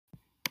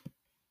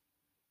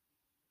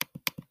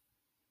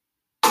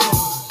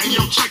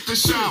check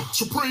this out.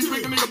 Supreme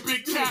big nigga,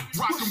 big cat,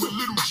 rockin' with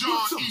Little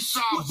John,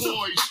 Eastside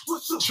Boys,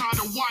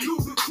 China White,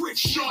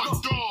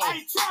 Short Dog.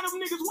 Hey, tell them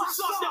niggas what's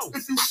up though.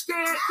 If you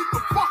scared, get the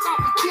fuck out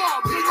the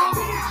club, nigga.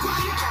 Why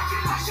you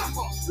acting like a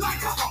fuck?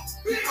 Like a fuck?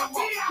 Beat up.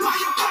 Why you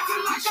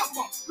acting like a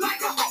fuck?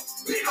 Like a fuck?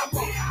 Beat up.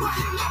 Why you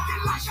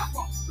acting like a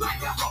fuck? Like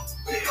a fuck?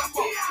 Beat up.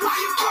 Why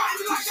you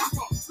crying like a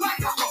fuck?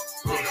 Like a fuck?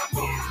 Beat up.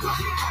 Why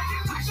you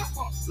acting like a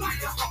fuck? Like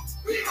a fuck?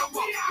 Beat up.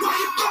 Why you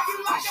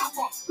acting like a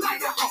fuck?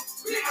 Like a fuck?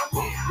 Beat up.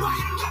 Why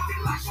you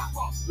acting like a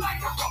fuck?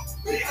 Like a fuck?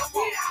 Beat up.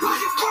 Why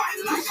you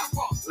crying like a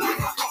fuck? Like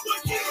a fuck?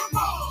 Get 'em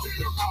all.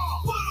 Get 'em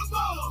all. Put 'em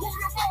all.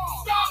 Put 'em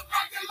all. Stop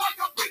acting like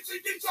a bitch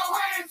and get your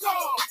hands up.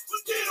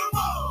 Get 'em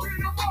all.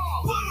 Get 'em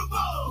all. Put 'em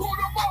all. Put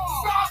 'em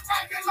all. Stop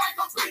acting like a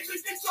bitch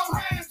and get your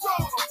hands up.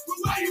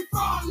 Where you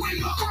from? Where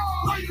you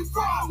from? Where you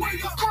from? Where you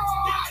from?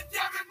 God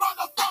damn it,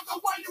 motherfucker,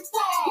 where you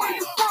from? Where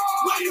you from?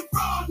 Where you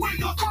from? Where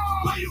you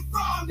from? Where you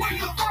from? Where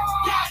you from?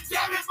 God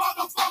damn it,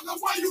 motherfucker,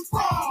 where you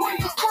from? Where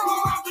you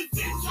from?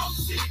 Represent your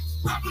shit.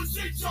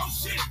 Represent your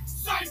shit.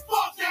 Say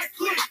fuck that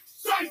click.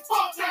 Say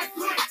fuck that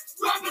click.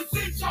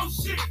 Represent your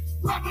shit.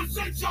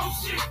 Represent your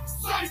shit.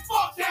 Say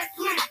fuck that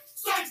click.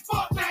 Say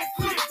fuck that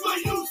click. Where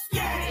you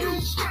scared?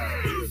 You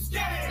scared? You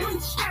scared? You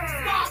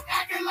scared? Stop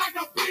acting like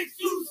a bitch.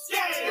 You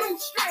scared? You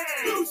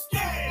scared? You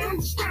scared?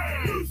 You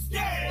scared? You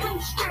scared?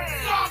 You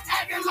scared? Stop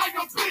acting like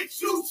a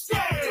bitch. You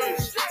scared? You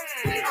scared?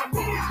 Beat up.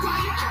 Why you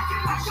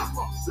acting like a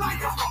fuck?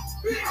 Like a fuck?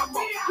 Beat up.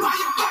 Why you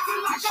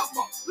acting like a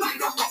fuck?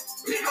 Like a fuck?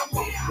 Beat up.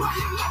 Why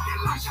you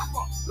acting like a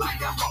fuck?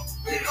 Like a fuck?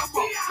 Beat up.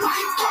 Why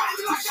you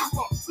crying like a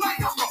fuck? Like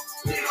a fuck?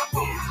 Beat up.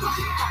 Why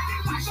you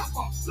acting like a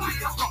fuck?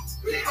 Like a fuck?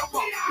 Beat up.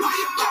 Why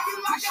you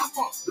acting like a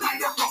fuck?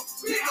 Like a fuck?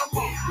 Beat up.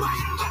 Why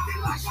you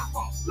acting like a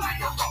fuck? Like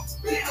a fuck?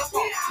 Beat up.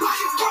 Why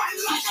you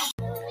crying like a fuck?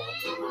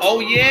 Oh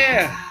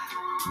yeah,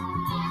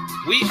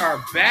 we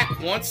are back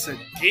once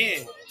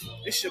again.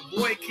 It's your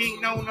boy King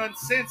Known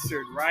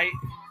Uncensored, right?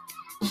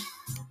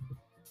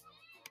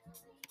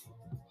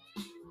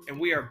 And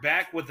we are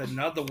back with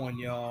another one,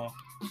 y'all.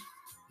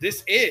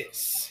 This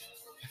is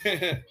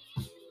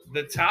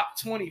the top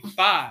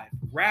 25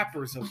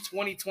 rappers of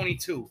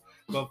 2022.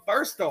 But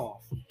first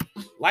off,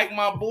 like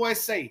my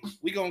boys say,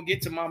 we gonna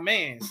get to my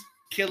man's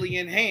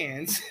Killian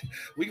Hands.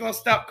 We gonna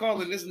stop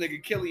calling this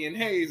nigga Killian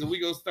Hayes and we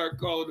gonna start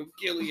calling him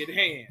Killian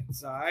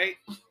Hands, all right?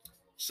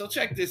 So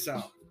check this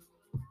out.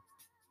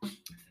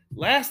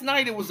 Last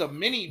night it was a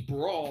mini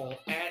brawl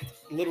at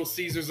Little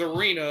Caesars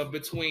Arena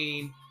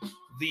between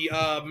the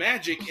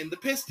Magic and the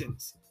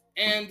Pistons.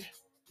 And,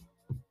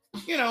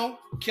 you know,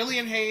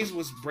 Killian Hayes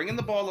was bringing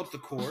the ball up the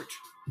court.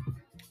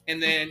 And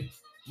then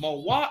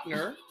Mo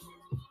Wagner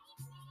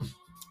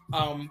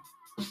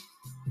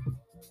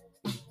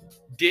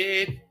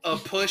did a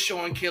push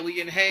on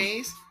Killian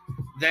Hayes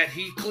that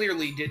he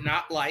clearly did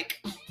not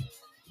like.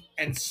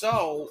 And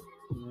so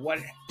what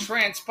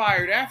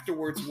transpired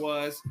afterwards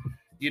was,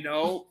 he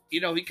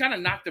kind of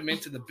knocked him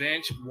into the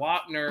bench.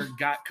 Wagner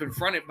got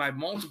confronted by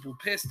multiple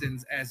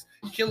Pistons as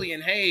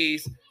Killian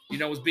Hayes,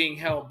 was being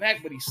held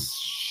back, but he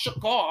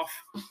shook off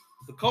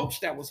the coach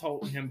that was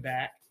holding him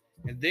back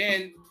and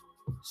then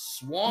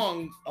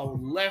swung a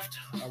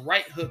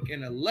right hook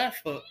and a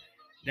left hook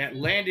that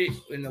landed,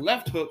 and the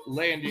left hook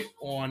landed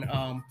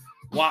on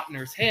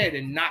Wagner's head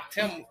and knocked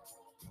him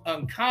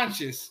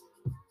unconscious.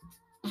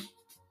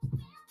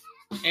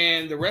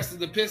 And the rest of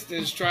the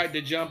Pistons tried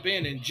to jump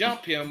in and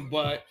jump him,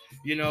 but,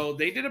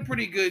 they did a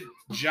pretty good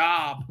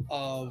job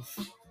of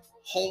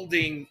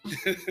holding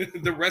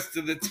the rest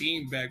of the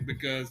team back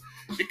because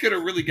it could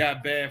have really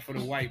got bad for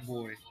the white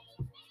boy.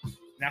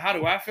 Now, how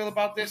do I feel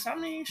about this? I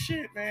mean,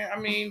 shit, man. I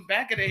mean,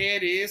 back of the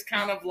head is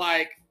kind of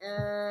like,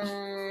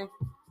 kind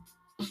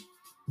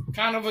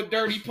of a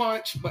dirty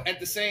punch, but at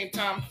the same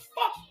time,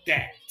 fuck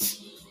that.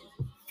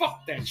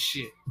 Fuck that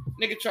shit.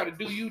 Nigga try to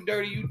do you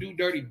dirty, you do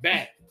dirty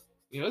back.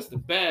 It's the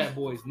bad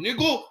boys,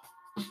 nigga.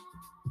 You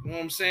know what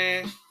I'm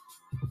saying?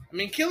 I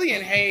mean,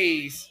 Killian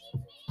Hayes,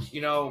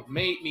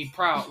 made me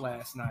proud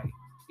last night.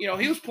 He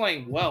was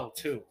playing well,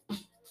 too.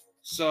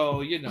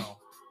 So,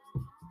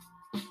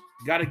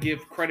 got to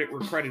give credit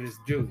where credit is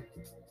due.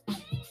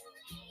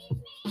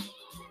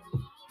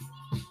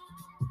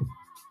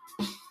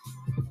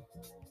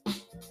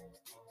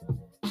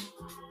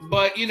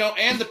 But,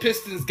 and the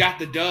Pistons got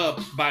the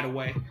dub, by the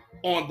way,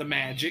 on the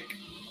Magic.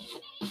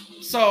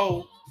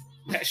 So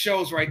that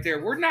shows right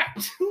there, we're not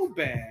too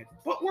bad,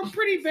 but we're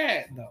pretty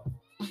bad, though.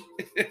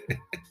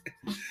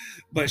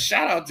 But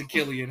shout out to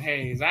Killian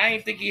Hayes. I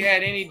ain't think he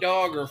had any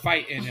dog or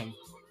fight in him.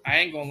 I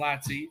ain't gonna lie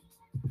to you.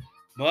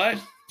 But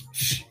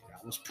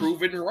I was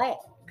proven wrong.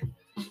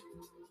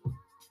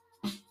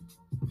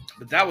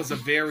 But that was a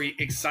very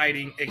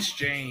exciting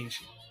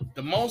exchange.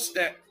 The most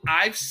that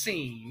I've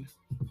seen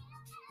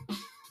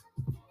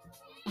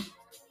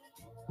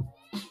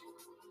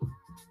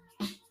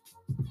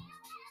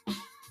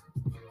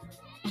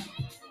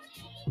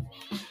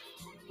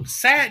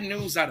sad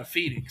news out of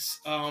Phoenix.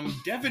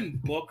 Devin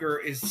Booker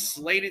is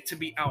slated to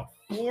be out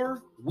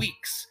 4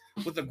 weeks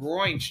with a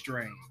groin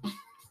strain.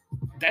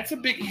 that's a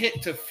big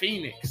hit to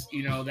Phoenix.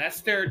 You know,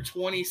 that's their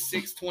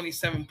 26,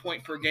 27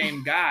 point per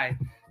game guy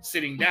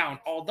sitting down.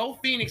 Although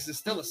Phoenix is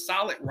still a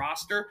solid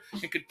roster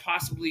and could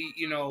possibly,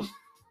 you know,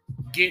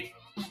 get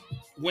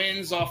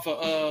wins off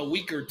of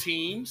weaker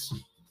teams,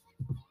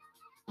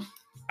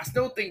 I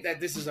still think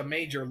that this is a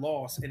major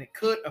loss and it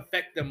could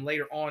affect them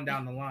later on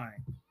down the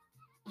line.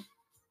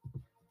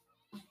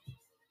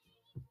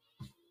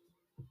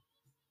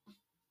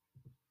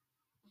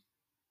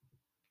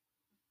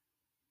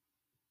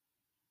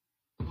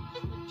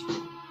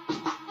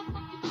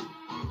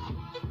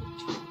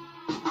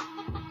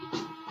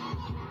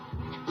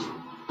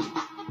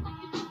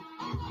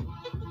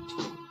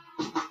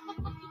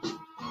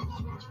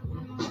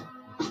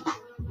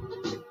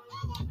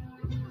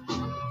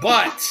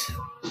 But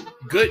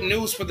good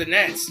news for the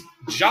Nets.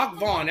 Jacque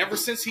Vaughn, ever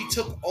since he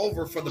took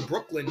over for the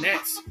Brooklyn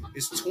Nets,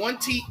 is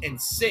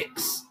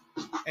 20-6.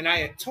 And I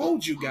had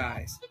told you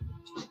guys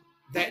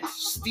that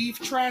Steve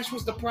Trash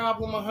was the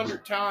problem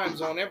 100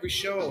 times on every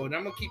show, and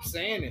I'm going to keep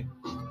saying it.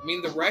 I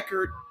mean, the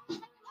record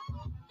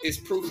is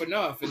proof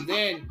enough. And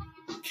then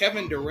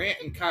Kevin Durant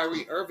and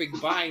Kyrie Irving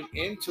buying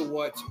into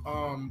what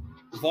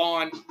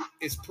Vaughn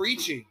is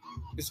preaching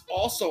is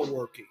also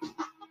working.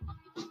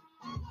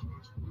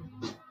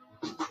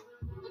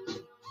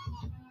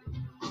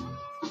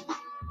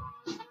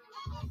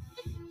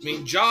 I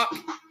mean, Jacque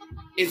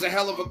is a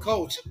hell of a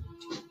coach.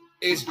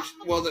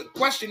 The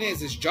question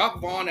is Jacque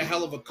Vaughn a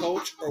hell of a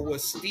coach, or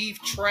was Steve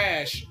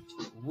Trash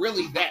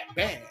really that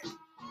bad?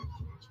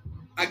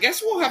 I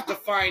guess we'll have to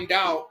find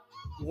out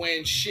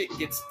when shit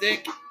gets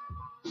thick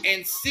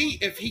and see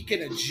if he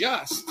can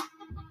adjust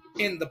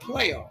in the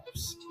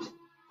playoffs.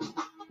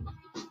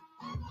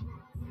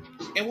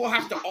 And we'll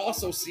have to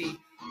also see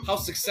how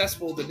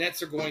successful the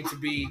Nets are going to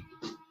be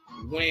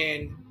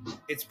when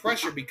it's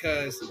pressure,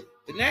 because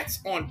the Nets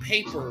on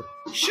paper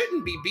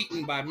shouldn't be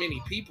beaten by many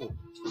people.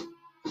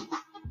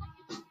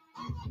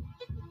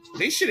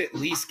 They should at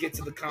least get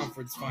to the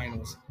conference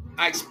finals.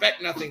 I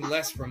expect nothing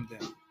less from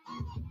them.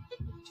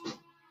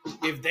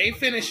 If they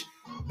finish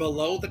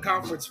below the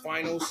conference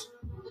finals,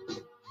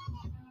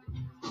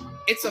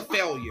 it's a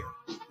failure,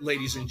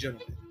 ladies and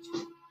gentlemen.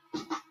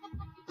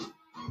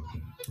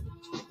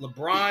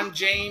 LeBron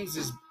James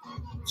is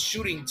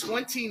shooting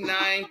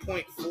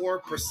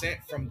 29.4%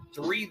 from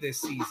three this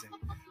season,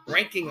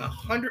 ranking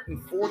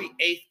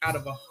 148th out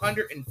of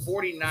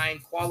 149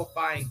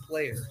 qualifying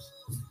players.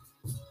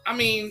 I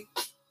mean,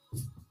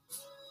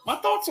 my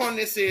thoughts on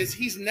this is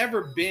he's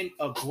never been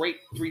a great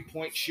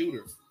three-point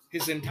shooter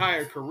his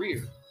entire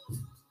career.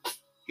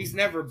 He's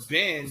never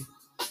been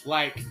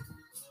like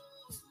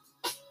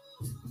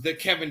the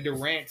Kevin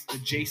Durant's, the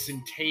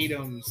Jason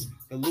Tatum's,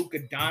 the Luka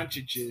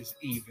Doncic's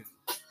even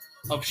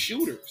of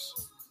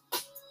shooters.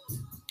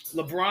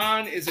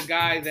 LeBron is a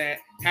guy that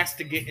has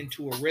to get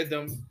into a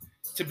rhythm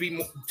to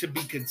be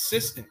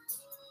consistent.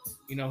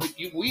 You know,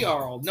 we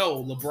all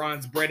know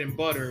LeBron's bread and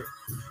butter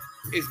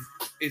is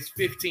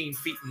 15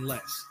 feet and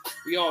less.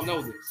 We all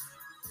know this.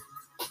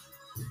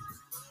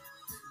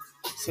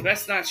 So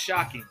that's not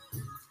shocking.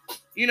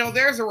 You know,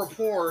 there's a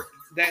report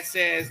that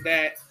says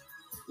that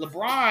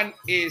LeBron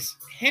is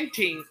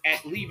hinting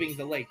at leaving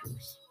the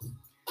Lakers.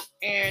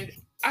 And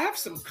I have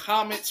some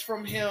comments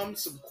from him,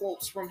 some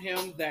quotes from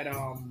him that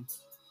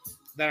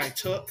I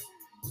took.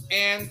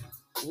 And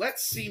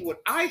let's see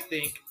what I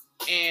think.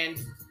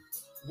 And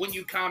when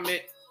you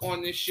comment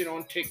on this shit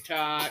on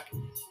TikTok,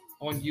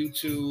 on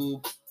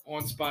YouTube,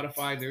 on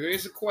Spotify, there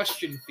is a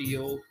question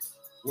field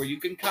where you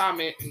can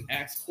comment and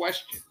ask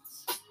questions.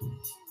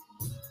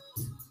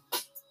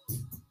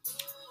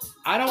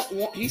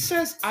 He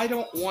says, I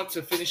don't want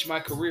to finish my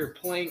career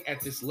playing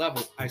at this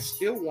level. I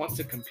still want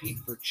to compete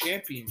for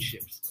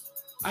championships.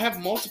 I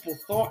have multiple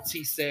thoughts,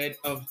 he said,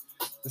 of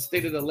the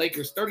state of the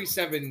Lakers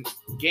 37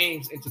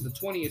 games into the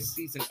 20th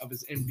season of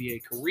his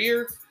NBA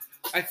career.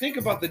 I think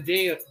about the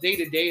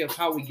day-to-day of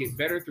how we get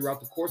better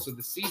throughout the course of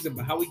the season,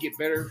 but how we get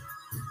better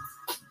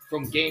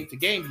from game to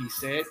game, he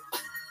said.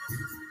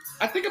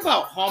 I think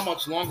about how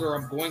much longer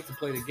I'm going to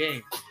play the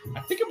game.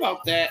 I think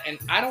about that, and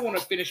I don't want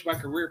to finish my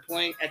career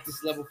playing at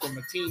this level from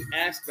a team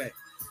aspect.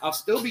 I'll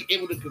still be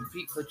able to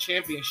compete for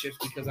championships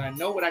because I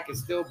know what I can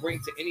still bring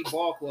to any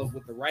ball club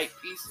with the right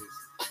pieces.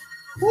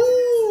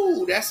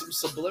 Woo! That's some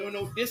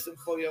subliminal dissing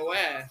for your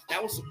ass.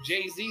 That was some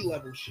Jay-Z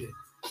level shit.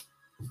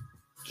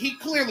 He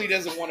clearly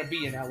doesn't want to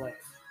be in LA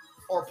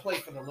or play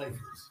for the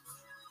Lakers.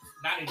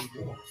 Not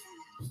anymore.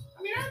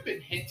 I mean, I've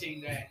been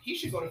hinting that he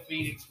should go to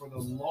Phoenix for the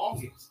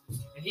longest,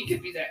 and he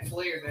could be that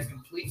player that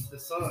completes the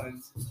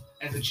Suns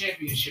as a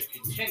championship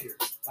contender.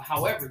 But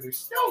however, they're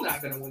still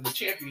not going to win the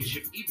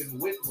championship even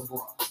with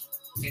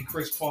LeBron and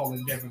Chris Paul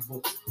and Devin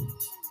Booker,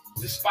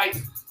 despite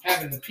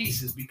having the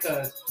pieces,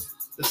 because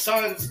the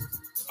Suns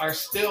are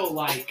still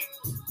like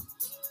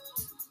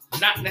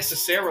not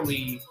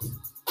necessarily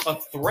a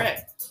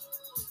threat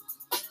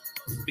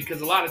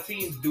because a lot of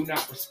teams do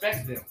not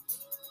respect them.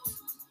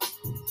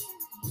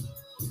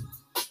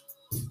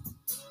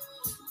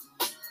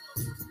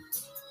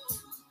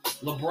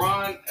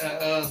 LeBron,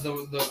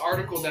 the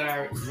article that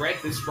I read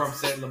this from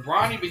said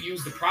LeBron even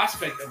used the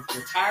prospect of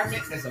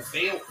retirement as a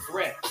veiled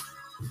threat.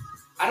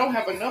 I don't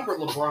have a number,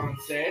 LeBron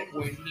said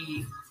when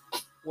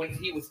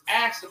he was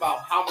asked about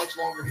how much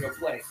longer he'll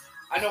play.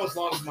 I know as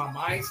long as my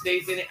mind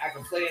stays in it, I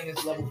can play in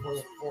this level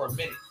for a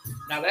minute.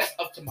 Now that's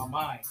up to my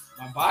mind.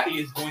 My body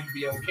is going to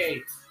be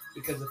okay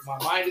because if my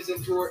mind is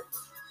into it,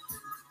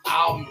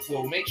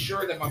 will make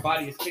sure that my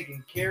body is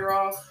taken care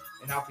of,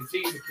 and I'll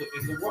continue to put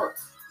in the work.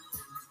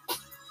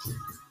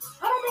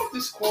 I don't know if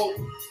this quote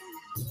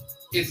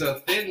is a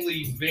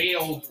thinly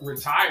veiled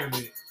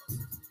retirement.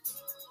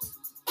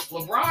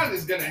 LeBron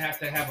is going to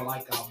have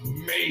a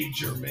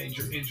major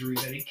injury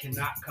that he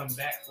cannot come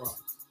back from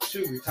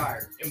to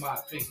retire, in my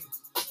opinion,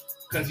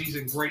 because he's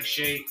in great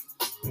shape.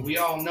 And we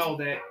all know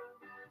that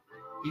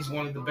he's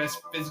one of the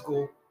best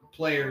physical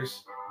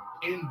players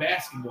in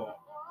basketball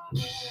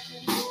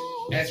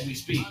as we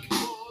speak.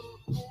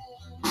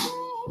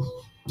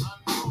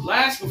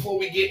 Last, before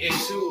we get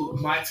into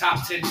my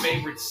top 10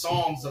 favorite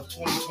songs of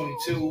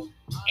 2022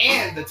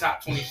 and the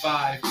top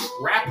 25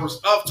 rappers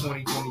of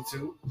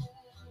 2022,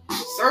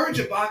 Serge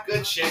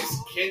Ibaka checks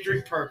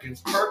Kendrick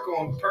Perkins. Perk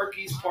on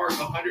Perky's part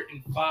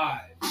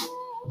 105.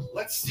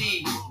 Let's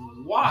see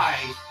why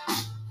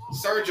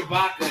Serge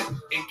Ibaka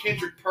and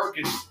Kendrick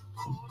Perkins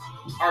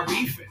are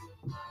beefing.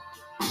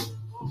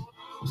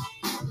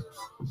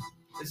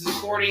 This is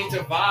according to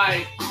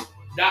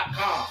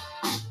Vibe.com.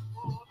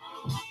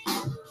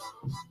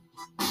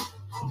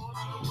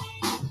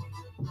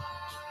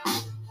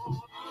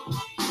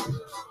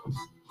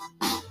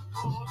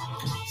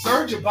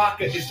 Serge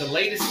Ibaka is the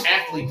latest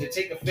athlete to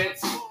take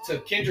offense to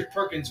Kendrick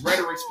Perkins'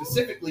 rhetoric,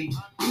 specifically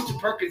due to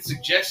Perkins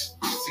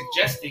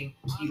suggesting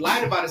he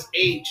lied about his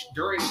age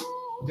during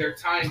their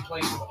time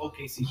playing for the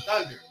OKC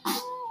Thunder.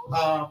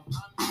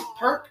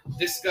 Perk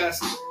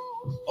discussed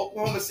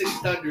Oklahoma City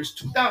Thunder's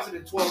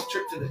 2012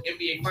 trip to the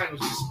NBA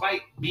Finals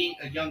despite being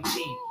a young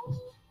team.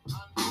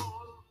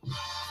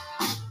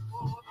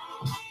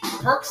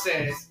 Perk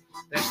says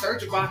that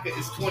Serge Ibaka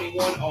is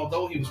 21,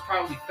 although he was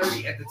probably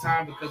 30 at the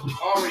time, because we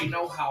already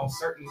know how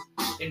certain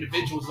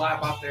individuals lie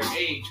about their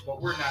age, but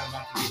we're not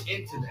about to get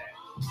into that.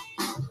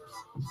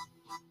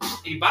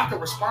 Ibaka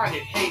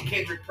responded, "Hey,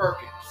 Kendrick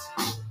Perkins,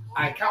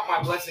 I count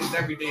my blessings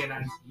every day, and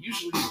I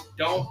usually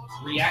don't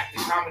react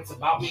to comments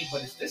about me,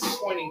 but it's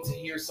disappointing to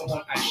hear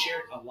someone I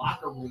shared a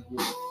locker room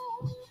with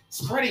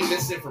spreading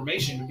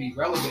misinformation to be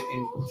relevant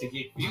and to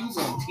get views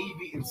on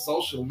TV and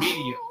social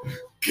media.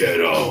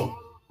 Get on."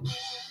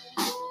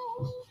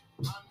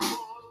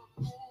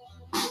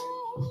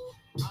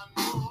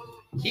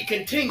 He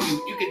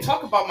continued, "You can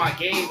talk about my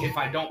game if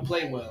I don't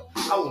play well.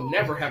 I will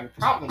never have a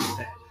problem with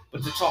that.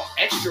 But to talk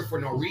extra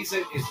for no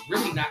reason is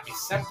really not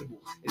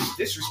acceptable. It is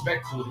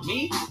disrespectful to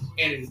me,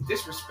 and it is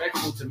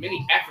disrespectful to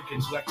many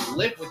Africans who have to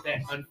live with that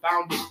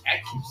unfounded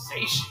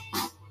accusation.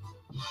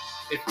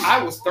 If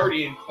I was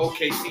 30 in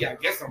OKC, I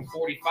guess I'm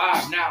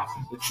 45 now.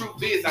 The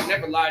truth is, I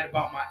never lied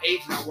about my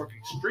age, and I work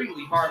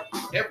extremely hard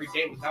every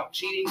day without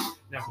cheating,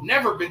 and I've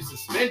never been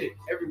suspended.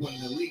 Everyone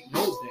in the league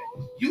knows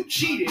that. You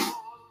cheated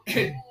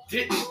and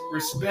didn't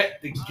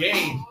respect the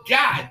game.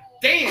 God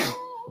damn.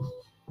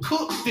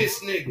 Cook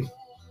this nigga."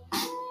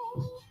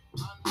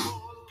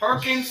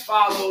 Perkins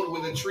followed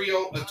with a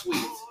trio of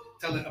tweets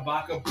telling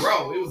Ibaka,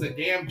 "Bro, it was a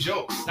damn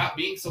joke. Stop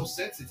being so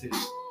sensitive."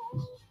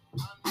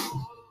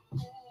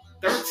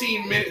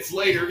 13 minutes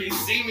later, he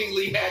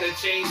seemingly had a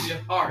change of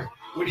heart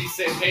when he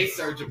said, "Hey,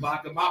 Serge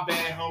Ibaka, my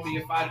bad, homie.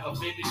 If I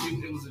offended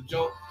you, it was a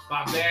joke.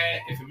 My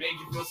bad. If it made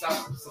you feel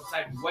some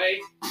type of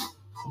way,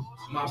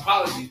 my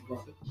apologies,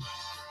 brother."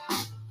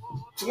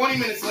 20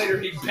 minutes later,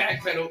 he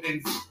backpedaled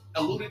and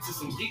alluded to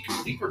some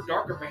deeper,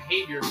 darker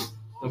behavior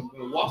the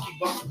Milwaukee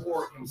Bucks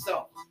wore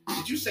himself.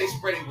 "Did you say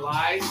spreading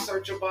lies,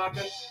 Serge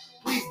Ibaka?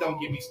 Please don't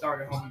get me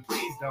started, homie.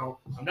 Please don't.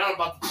 I'm not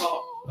about to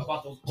talk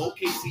about those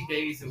OKC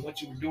days and what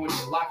you were doing in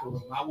the locker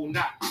room. I will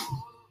not.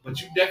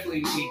 But you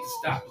definitely need to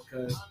stop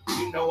because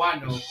you know I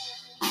know.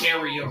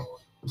 Carry on."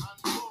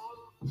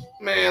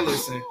 Man,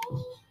 listen.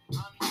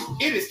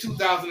 It is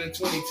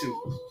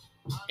 2022,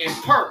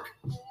 and Perk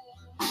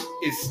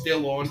is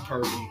still on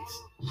Perkies.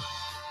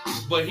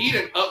 But he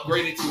done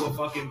upgraded to a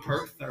fucking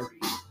Perk 30.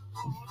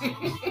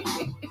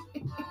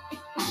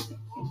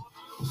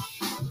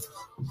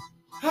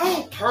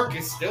 Oh, Perk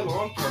is still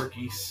on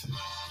Perkies.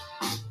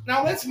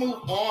 Now let's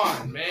move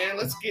on, man.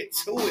 Let's get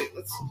to it.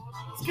 Let's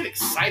get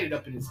excited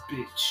up in this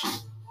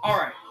bitch. All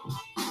right.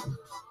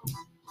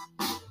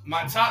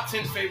 My top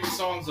 10 favorite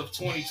songs of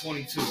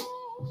 2022.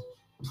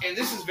 And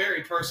this is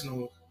very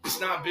personal. It's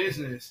not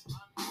business.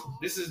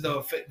 This is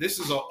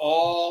an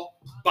all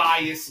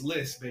bias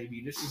list,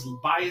 baby. This is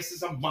bias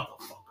as a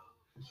motherfucker.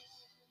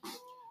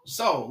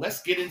 So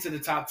let's get into the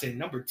top 10.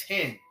 Number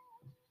 10,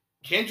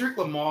 Kendrick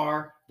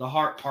Lamar, The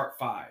Heart Part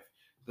 5.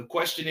 The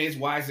question is,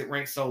 why is it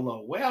ranked so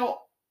low?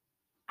 Well,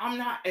 I'm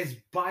not as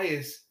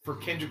biased for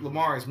Kendrick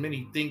Lamar as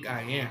many think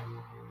I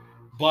am.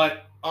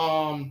 But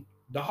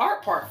The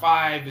Heart Part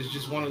 5 is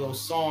just one of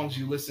those songs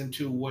you listen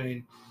to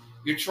when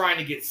you're trying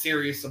to get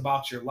serious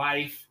about your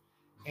life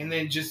and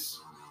then just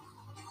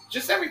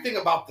just everything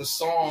about the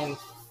song.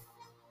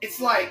 It's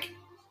like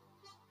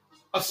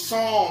a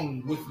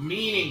song with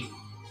meaning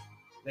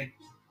that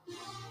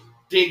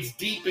digs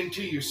deep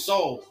into your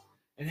soul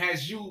and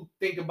has you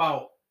think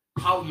about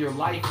how your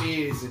life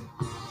is and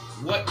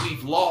what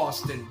we've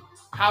lost and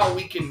how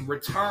we can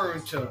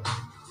return to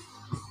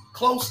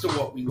close to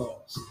what we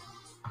lost.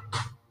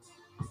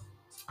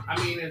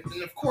 I mean,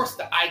 and of course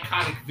the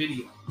iconic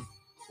video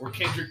where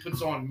Kendrick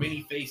puts on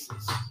many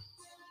faces.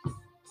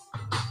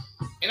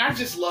 And I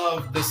just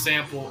love the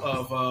sample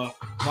of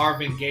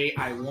Marvin Gaye,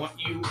 I Want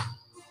You.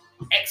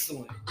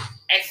 Excellent,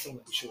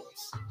 excellent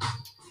choice.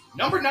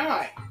 Number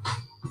 9,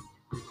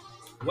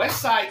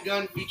 West Side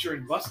Gun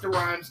featuring Busta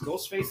Rhymes,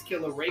 Ghostface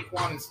Killah,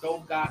 Raekwon, and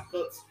Stove God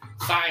Cook's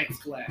Science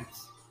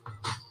Class.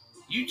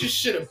 You just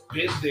should have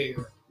been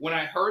there when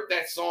I heard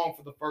that song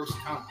for the first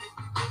time.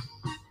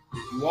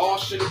 You all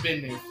should have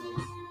been there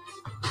for it.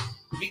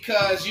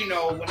 Because, you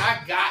know, when I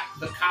got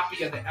the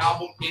copy of the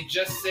album, it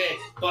just said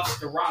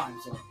Busta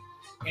Rhymes on it.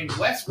 And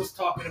Wes was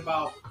talking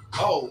about,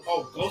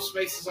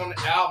 Ghostface is on the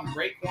album,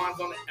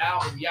 Raekwon's on the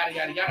album, yada,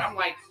 yada, yada. I'm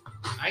like,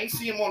 I ain't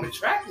see him on the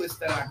track list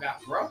that I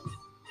got, bro.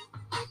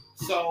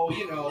 So,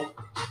 you know,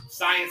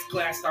 Science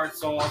Class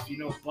starts off, you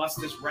know,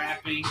 Busta's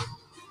rapping.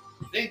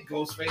 Then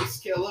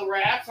Ghostface Killah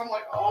raps. I'm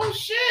like, oh,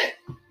 shit.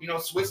 You know,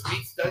 Swiss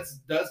Beats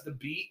does the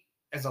beat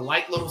as a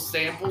light little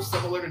sample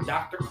similar to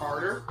Dr.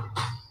 Carter.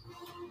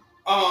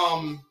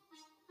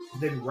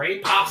 Then Ray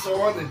pops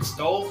on, then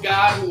Stove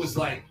God, who was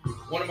like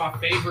one of my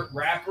favorite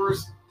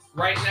rappers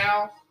right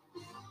now.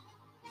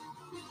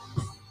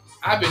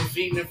 I've been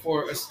feeding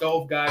for a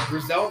Stove God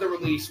Griselda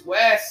release.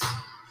 Wes,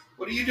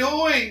 what are you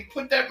doing?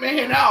 Put that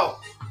man out.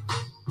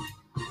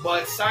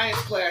 But Science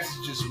Class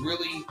is just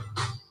really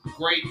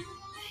great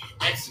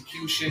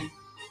execution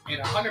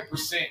and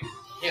 100%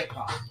 hip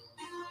hop.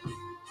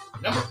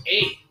 Number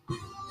 8,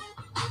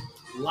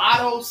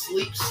 Lotto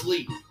Sleep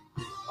Sleep.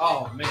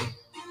 Oh man.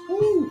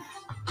 Woo.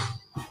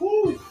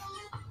 Woo.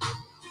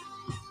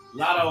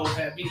 Lotto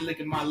had me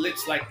licking my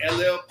lips like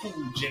LL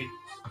Cool J.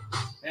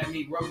 Had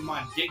me rubbing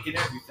my dick and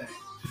everything.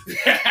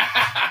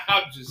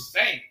 I'm just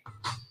saying.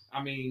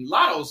 I mean,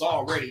 Lotto's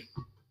already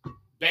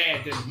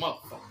bad than a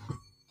motherfucker.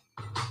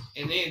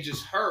 And then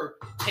just her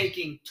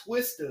taking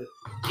Twista,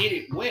 Get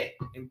It Wet,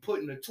 and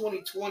putting a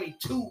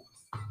 2022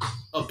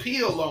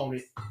 appeal on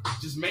it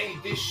just made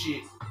this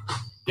shit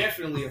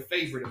definitely a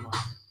favorite of mine.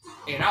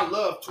 And I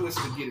love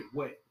Twista, Get It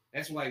Wet.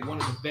 That's like one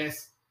of the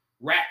best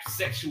rap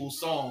sexual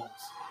songs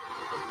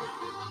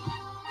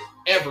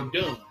ever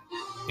done.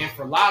 And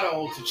for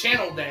Lotto to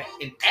channel that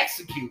and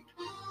execute,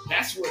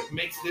 that's what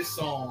makes this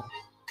song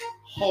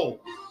whole.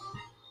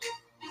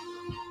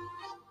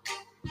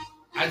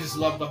 I just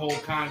love the whole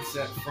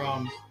concept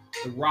from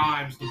the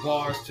rhymes, the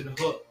bars to the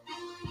hook.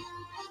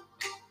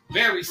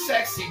 Very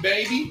sexy,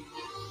 baby.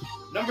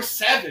 Number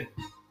 7,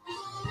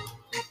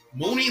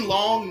 Mooney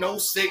Long, No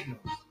Signal.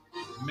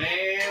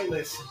 Man,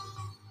 listen.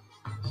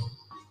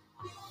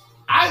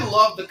 I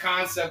love the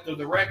concept of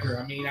the record.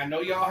 I mean, I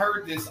know y'all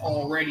heard this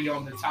already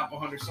on the top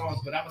 100 songs,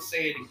 but I'm going to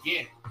say it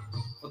again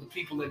for the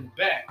people in the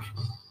back.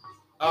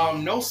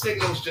 No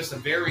Signal is just a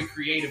very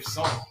creative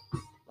song,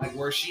 like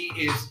where she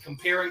is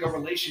comparing a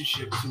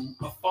relationship to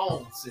a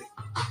phone signal.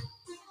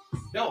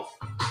 No.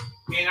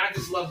 And I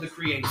just love the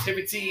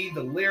creativity,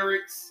 the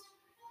lyrics,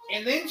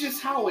 and then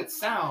just how it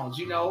sounds,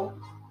 you know.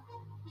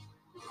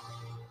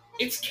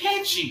 It's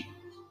catchy.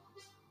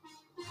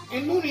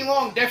 And Mooney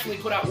Long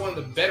definitely put out one of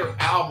the better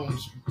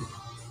albums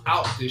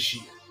out this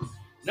year.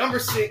 Number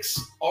 6,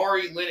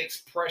 Ari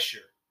Lennox, Pressure.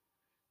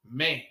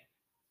 Man,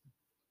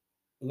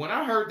 when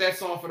I heard that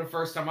song for the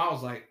first time, I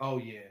was like, oh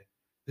yeah,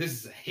 this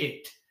is a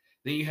hit.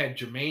 Then you had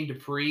Jermaine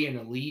Dupri and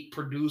Elite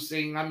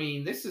producing. I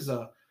mean, this is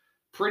a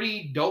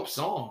pretty dope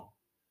song.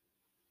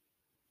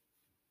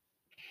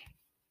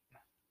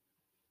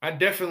 I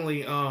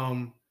definitely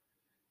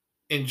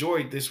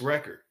enjoyed this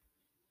record.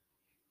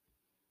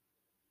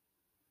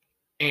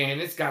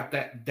 And it's got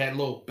that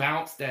little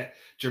bounce, that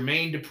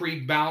Jermaine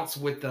Dupri bounce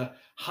with the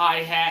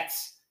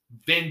hi-hats.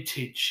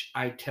 Vintage,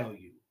 I tell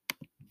you.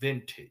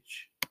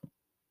 Vintage.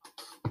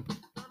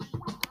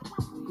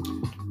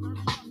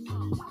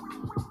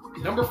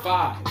 Number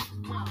 5,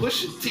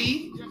 Pusha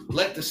T,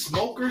 Let the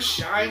Smokers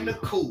Shine the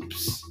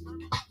Coops.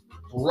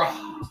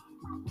 Bruh.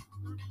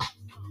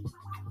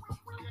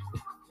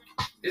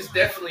 It's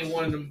definitely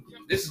one of them.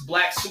 This is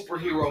black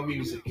superhero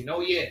music. You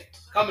know, yeah.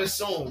 Coming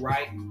soon,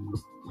 right?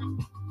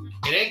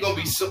 It ain't gonna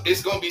be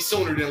it's gonna be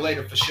sooner than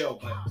later for sure,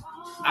 but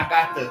I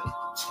got the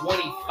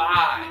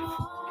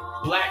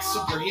 25 black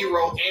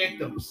superhero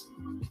anthems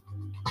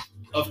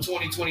of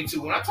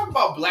 2022. When I talk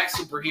about black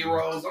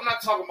superheroes, I'm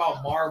not talking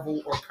about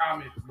Marvel or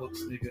comic books,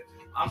 nigga.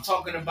 I'm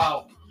talking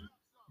about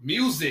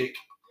music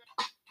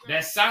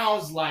that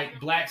sounds like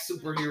black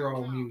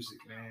superhero music,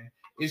 man.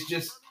 It's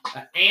just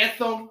an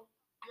anthem.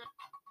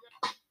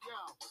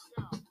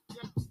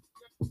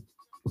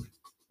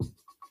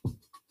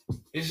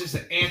 It's just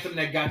an anthem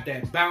that got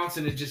that bounce,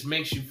 and it just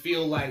makes you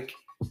feel like,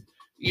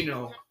 you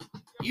know,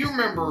 you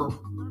remember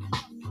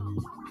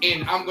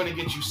in I'm Gonna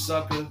Get You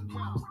Sucker,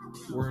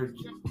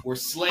 where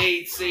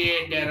Slade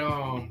said that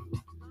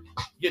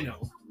you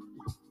know,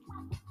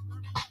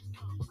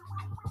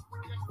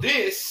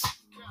 this,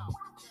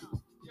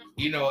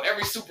 you know,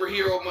 every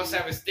superhero must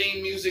have his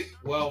theme music.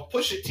 Well,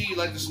 Pusha T,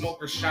 Like the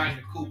Smokers Shine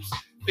the Coops,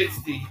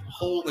 fits the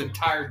whole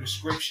entire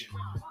description.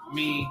 I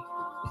mean,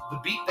 the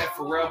beat that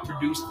Pharrell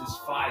produced is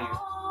fire.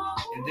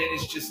 And then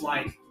it's just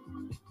like,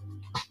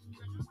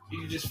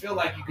 you just feel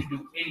like you could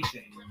do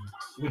anything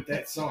with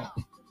that song.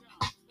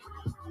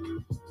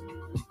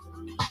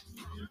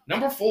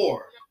 Number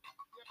 4,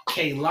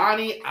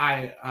 Kehlani,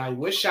 I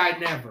Wish I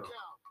Never.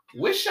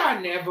 Wish I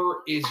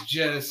Never is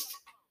just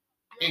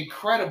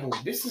incredible.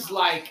 This is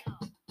like,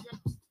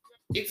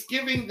 it's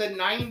giving the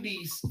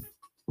 90s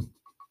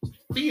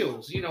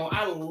feels. You know,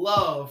 I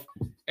love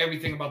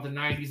everything about the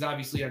 90s.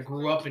 Obviously, I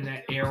grew up in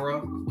that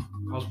era.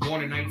 I was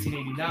born in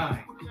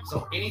 1989.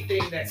 So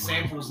anything that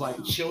samples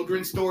like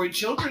Children's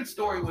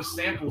Story was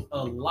sampled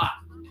a lot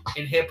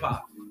in hip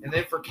hop. And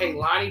then for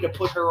Kehlani to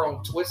put her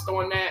own twist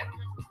on that,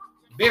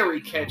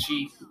 very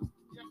catchy,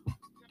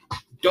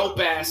 dope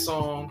ass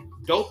song,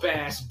 dope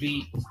ass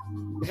beat.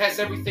 It has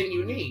everything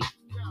you need.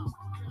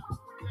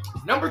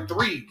 Number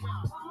 3,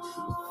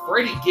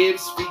 Freddie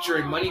Gibbs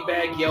featuring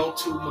Moneybagg Yo,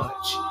 Too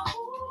Much.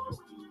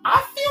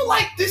 I feel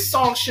like this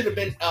song should have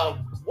been a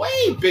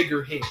way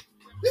bigger hit.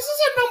 This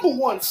is a number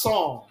 1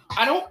 song.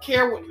 I don't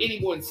care what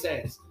anyone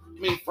says. I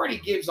mean, Freddie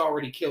Gibbs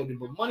already killed it,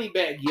 but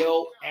Moneybagg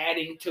Yo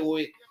adding to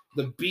it,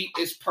 the beat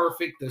is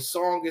perfect, the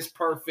song is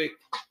perfect.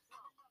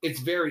 It's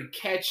very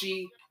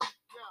catchy,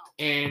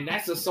 and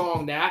that's a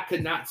song that I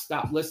could not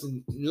stop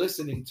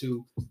listening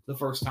to the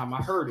first time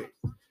I heard it.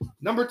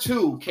 Number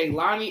 2,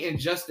 Kehlani and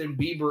Justin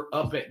Bieber,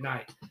 Up at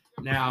Night.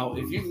 Now,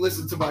 if you've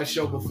listened to my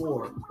show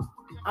before,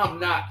 I'm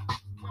not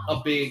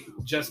a big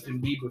Justin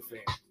Bieber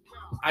fan.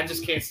 I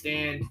just can't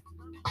stand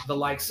the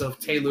likes of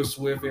Taylor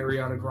Swift,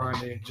 Ariana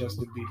Grande, and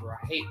Justin Bieber.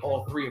 I hate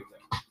all 3 of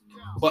them.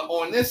 But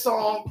on this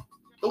song,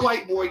 the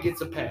white boy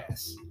gets a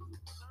pass,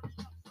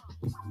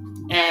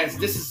 as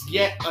this is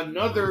yet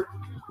another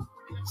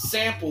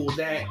sample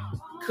that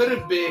could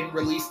have been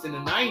released in the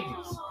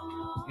 90s.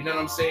 You know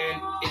what I'm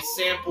saying? It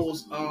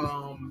samples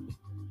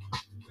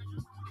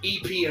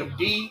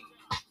EPMD,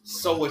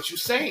 So What You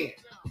Saying.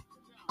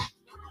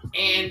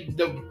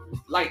 And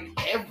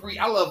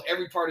I love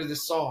every part of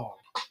this song.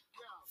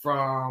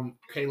 From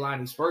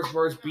Kehlani's first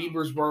verse,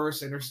 Bieber's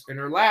verse, and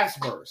her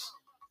last verse.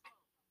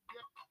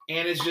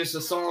 And it's just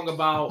a song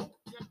about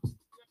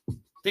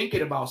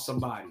thinking about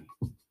somebody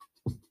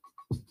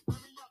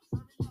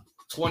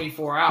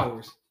 24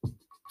 hours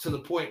to the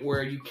point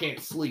where you can't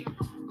sleep.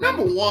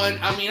 Number 1,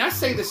 I mean, I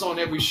say this on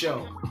every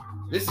show.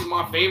 This is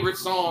my favorite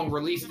song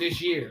released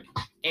this year,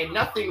 and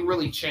nothing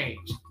really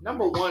changed.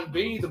 Number 1,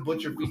 Benny the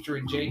Butcher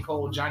featuring J.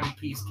 Cole, Johnny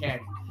P's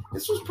Caddy.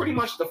 This was pretty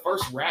much the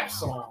first rap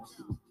song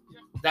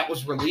that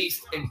was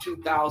released in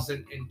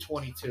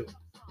 2022.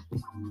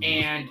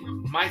 And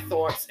my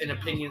thoughts and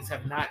opinions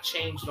have not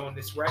changed on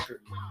this record.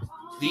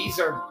 These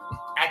are,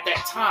 at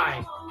that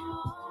time,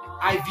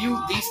 I viewed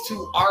these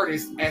 2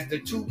 artists as the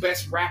 2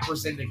 best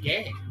rappers in the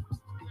game.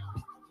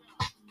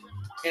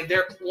 And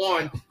they're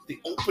on the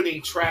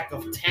opening track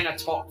of Tana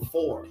Talk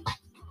 4.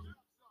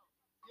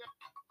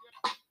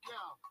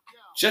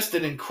 Just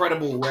an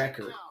incredible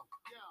record.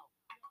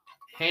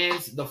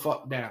 Hands the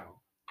fuck down.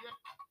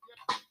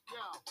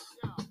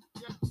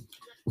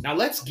 Now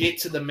let's get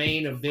to the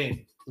main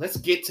event. Let's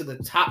get to the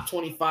top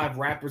 25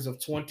 rappers of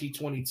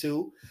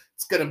 2022.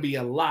 It's going to be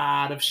a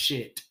lot of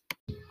shit.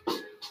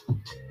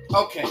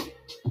 Okay.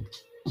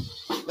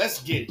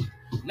 Let's get it.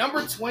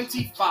 Number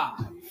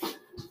 25.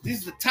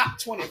 These are the top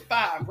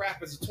 25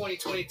 rappers of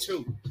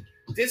 2022.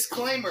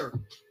 Disclaimer.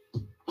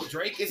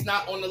 Drake is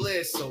not on the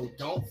list, so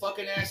don't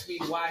fucking ask me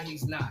why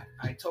he's not.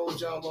 I told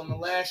y'all on the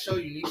last show,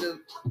 you need to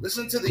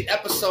listen to the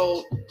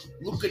episode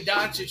Luka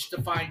Doncic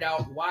to find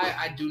out why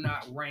I do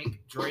not rank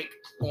Drake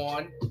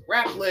on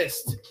rap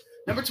list.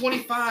 Number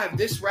 25,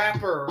 this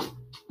rapper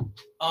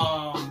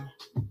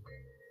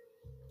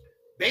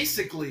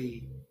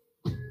basically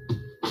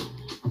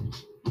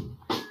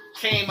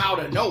came out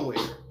of nowhere.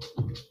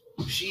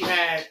 She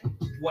had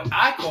what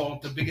I call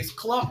the biggest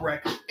club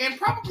record and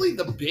probably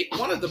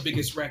one of the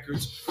biggest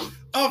records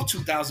of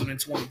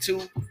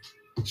 2022,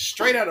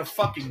 straight out of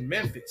fucking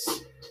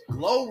Memphis.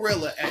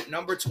 Glorilla at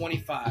number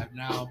 25.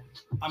 Now,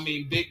 I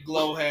mean, Big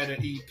Glow had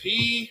an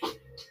EP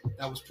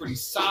that was pretty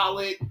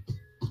solid.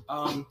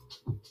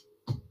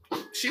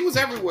 She was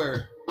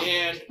everywhere,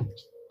 and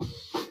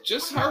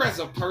just her as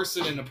a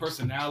person and a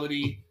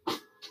personality,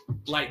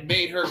 like,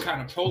 made her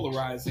kind of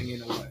polarizing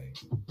in a way.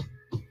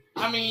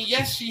 I mean,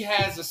 yes, she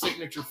has a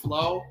signature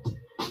flow,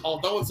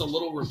 although it's a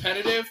little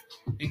repetitive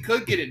and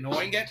could get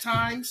annoying at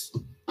times.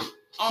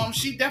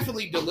 She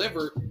definitely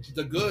delivered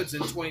the goods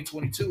in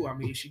 2022. I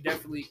mean, she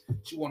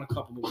won a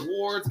couple of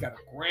awards, got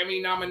a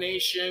Grammy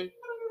nomination.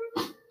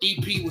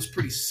 EP was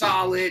pretty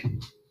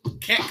solid.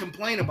 Can't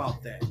complain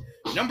about that.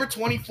 Number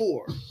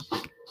 24.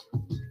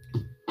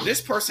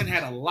 This person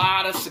had a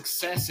lot of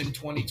success in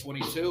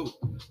 2022.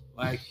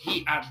 Like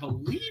I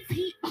believe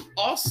he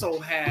also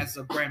has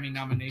a Grammy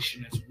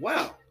nomination as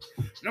well.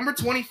 Number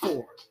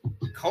 24,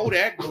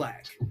 Kodak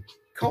Black.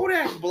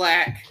 Kodak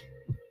Black,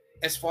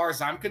 as far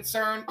as I'm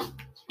concerned,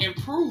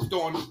 improved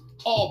on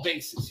all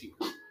bases here.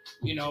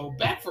 You know,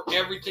 Back for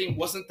Everything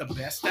wasn't the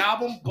best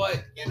album,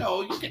 but, you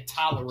know, you could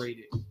tolerate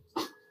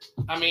it.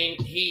 I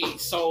mean, he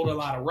sold a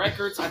lot of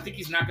records. I think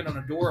he's knocking on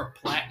the door of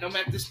platinum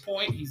at this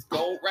point. He's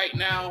gold right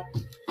now.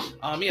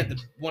 He had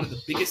one of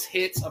the biggest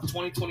hits of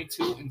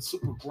 2022 in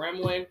Super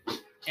Gremlin,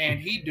 and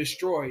he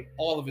destroyed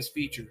all of his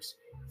features.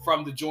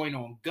 From the joint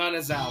on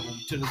Gunna's album,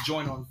 to the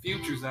joint on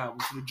Future's album,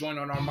 to the joint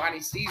on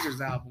Armani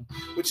Caesar's album,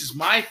 which is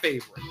my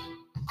favorite.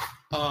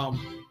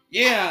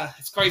 Yeah,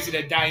 it's crazy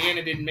that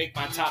Diana didn't make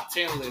my top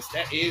 10 list.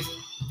 That is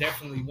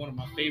definitely one of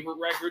my favorite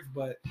records,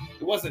 but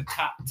it wasn't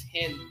top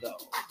 10 though.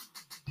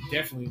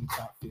 Definitely in the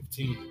top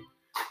 15.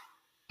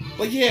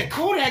 But yeah,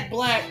 Kodak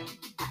Black,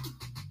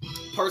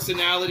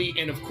 personality,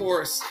 and of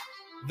course,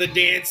 the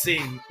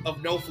dancing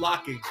of No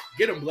Flocking.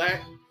 Get him,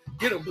 Black.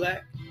 Get him,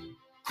 Black.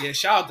 Yeah,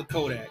 shout out to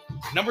Kodak.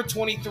 Number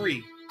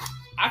 23.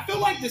 I feel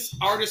like this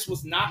artist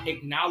was not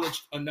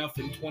acknowledged enough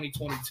in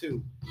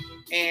 2022.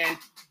 And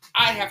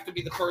I have to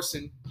be the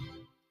person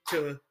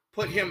to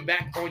put him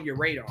back on your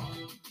radar.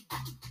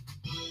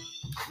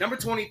 Number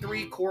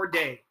 23,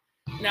 Cordae.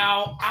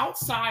 Now,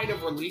 outside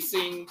of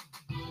releasing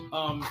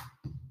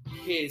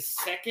his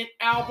second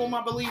album,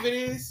 I believe it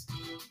is,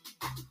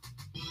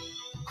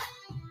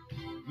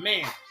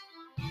 man,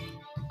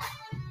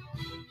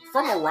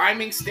 from a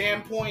rhyming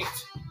standpoint,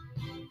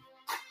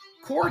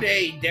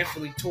 Cordae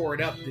definitely tore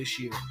it up this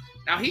year.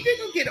 Now, he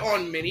didn't get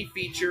on many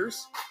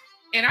features,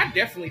 and I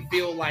definitely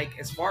feel like,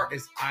 as far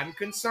as I'm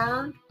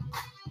concerned,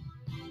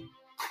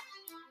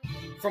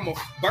 from a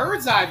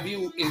bird's eye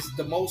view, is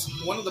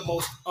one of the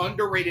most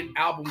underrated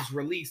albums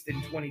released in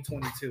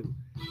 2022.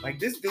 Like,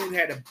 this dude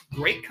had a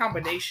great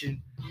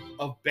combination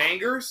of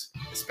bangers,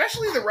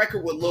 especially the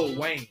record with Lil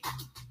Wayne.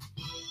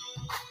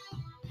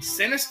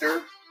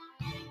 Sinister,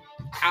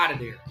 out of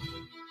there.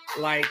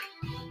 Like,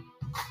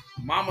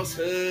 Mama's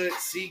Hood,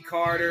 C.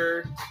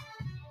 Carter,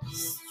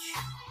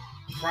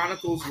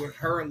 Chronicles with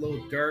her and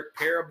Lil Durk,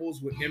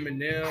 Parables with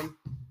Eminem,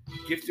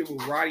 Gifted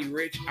with Roddy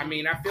Ricch. I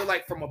mean, I feel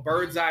like from a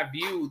bird's eye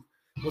view,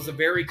 was a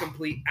very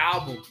complete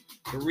album.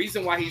 The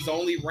reason why he's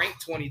only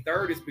ranked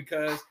 23rd is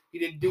because he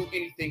didn't do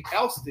anything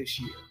else this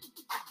year.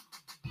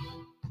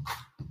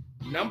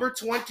 Number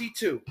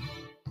 22.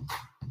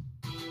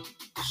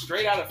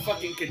 Straight out of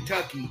fucking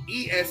Kentucky,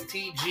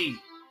 ESTG.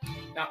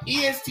 Now,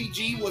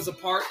 ESTG was a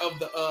part of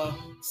the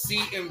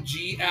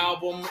CMG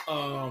album,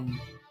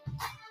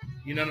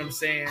 you know what I'm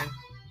saying?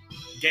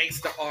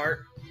 Gangsta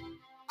Art.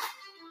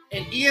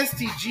 And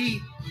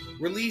ESTG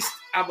released,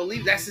 I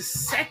believe that's his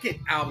second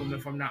album,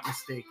 if I'm not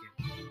mistaken.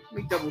 Let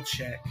me double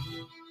check.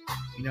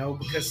 You know,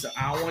 because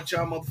I don't want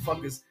y'all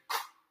motherfuckers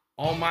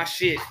on my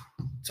shit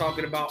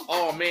talking about,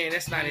 oh man,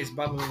 that's not his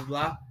blah, blah,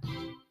 blah,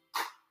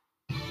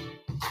 blah.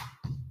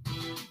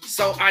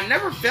 So I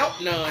Never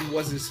Felt None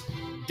was his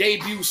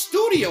debut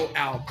studio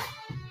album.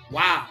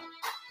 Wow.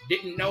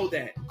 Didn't know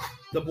that.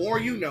 The more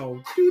you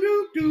know.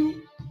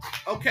 Do.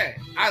 Okay,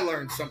 I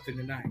learned something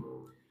tonight.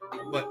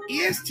 But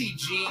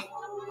ESTG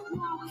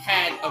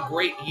had a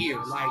great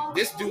year. Like,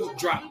 this dude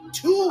dropped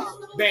 2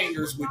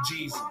 bangers with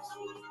Jeezy.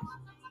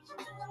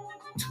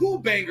 2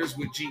 bangers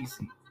with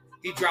Jeezy.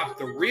 He dropped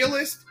The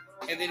Realist,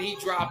 and then he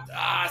dropped,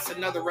 it's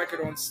another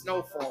record on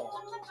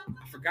Snowfall.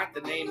 I forgot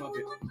the name of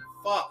it.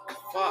 Fuck.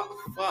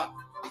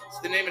 It's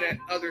the name of that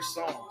other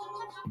song.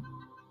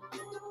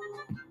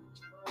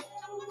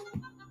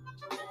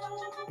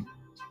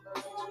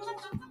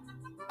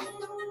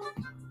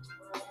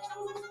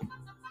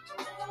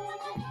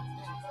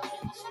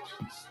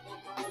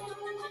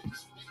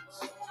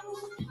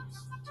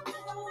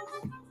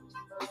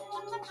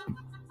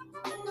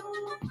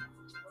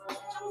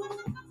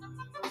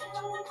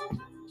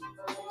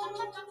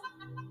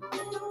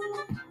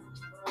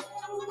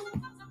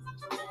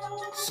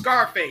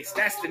 Scarface,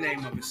 that's the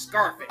name of it,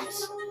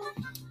 Scarface.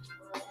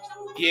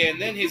 Yeah, and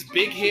then his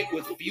big hit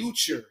with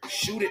Future,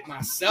 Shoot It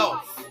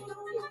Myself.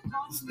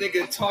 This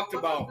nigga talked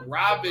about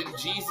robbing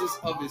Jesus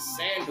of his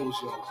sandals,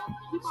 yo.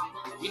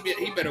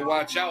 He better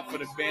watch out for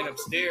the band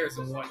upstairs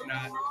and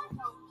whatnot.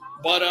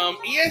 But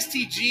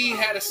ESTG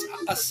had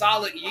a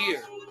solid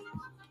year.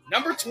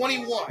 Number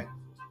 21,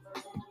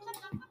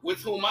 with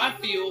whom I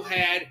feel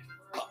had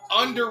an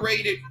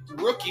underrated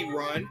rookie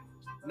run.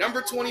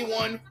 Number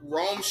 21,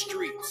 Rome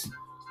Streetz.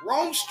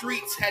 Rome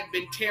Streetz had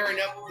been tearing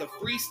up the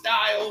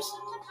freestyles,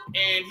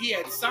 and he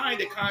had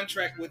signed a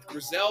contract with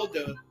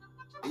Griselda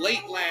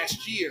late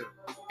last year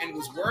and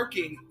was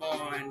working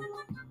on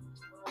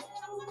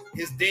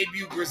his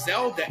debut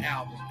Griselda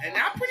album. And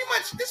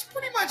this is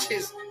pretty much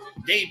his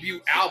debut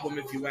album,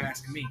 if you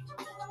ask me.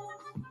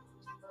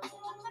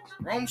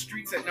 Rome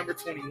Streetz at number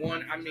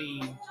 21. I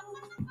mean,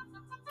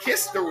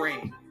 Kiss the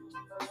Ring.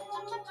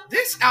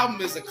 This album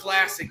is a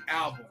classic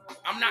album.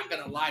 I'm not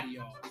gonna lie to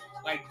y'all.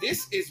 Like,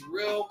 this is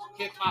real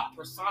hip-hop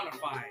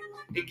personified.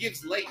 It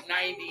gives late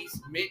 90s,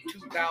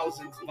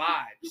 mid-2000s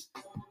vibes.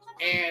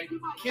 And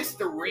Kiss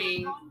the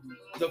Ring,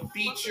 the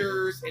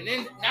features, and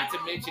then not to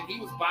mention he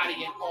was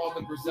bodying all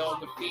the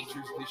Griselda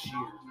features this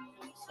year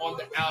on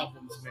the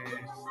albums,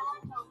 man.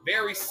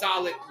 Very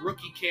solid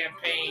rookie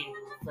campaign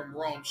from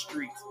Rome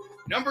Streets.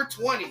 Number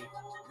 20,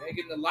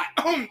 Megan the Light.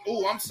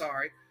 Oh, I'm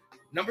sorry.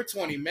 Number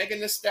 20, Megan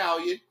Thee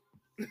Stallion.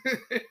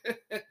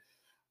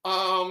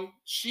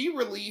 She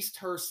released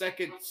her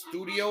second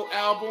studio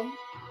album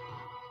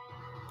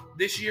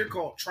this year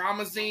called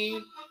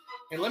Traumazine.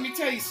 And let me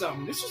tell you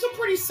something. This was a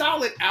pretty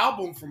solid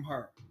album from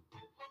her.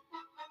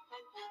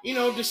 You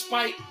know,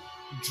 despite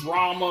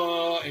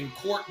drama and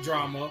court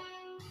drama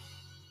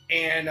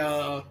and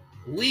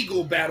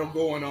legal battle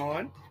going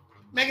on,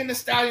 Megan Thee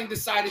Stallion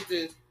decided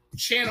to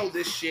channel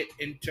this shit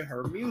into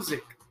her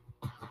music.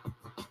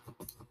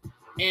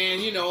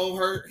 And, you know,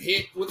 her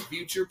hit with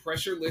Future,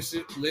 Pressure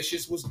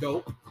Licious was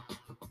dope.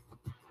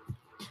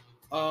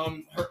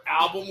 Her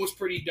album was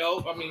pretty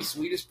dope. I mean,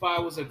 Sweetest Pie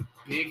was a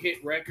big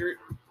hit record.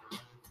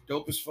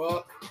 Dope as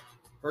fuck.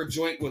 Her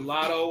joint with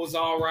Lotto was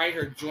all right.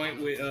 Her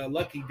joint with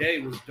Lucky Day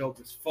was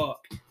dope as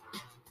fuck.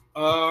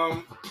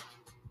 All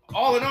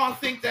in all, I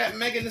think that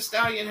Megan Thee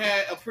Stallion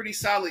had a pretty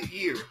solid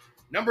year.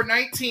 Number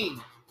 19,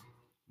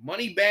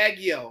 Moneybagg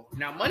Yo.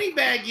 Now,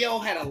 Moneybagg Yo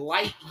had a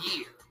light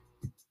year.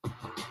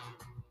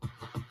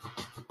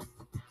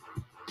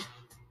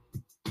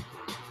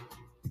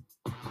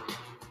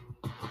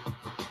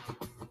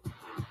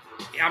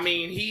 I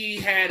mean, he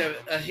had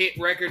a hit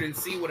record in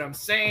See What I'm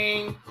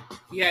Saying.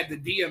 He had the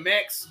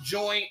DMX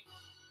joint.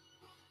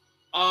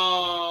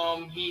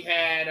 He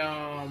had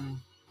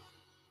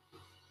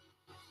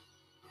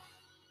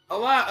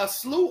a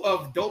slew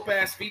of dope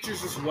ass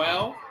features as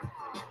well,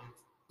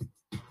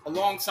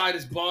 alongside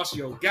his boss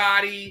Yo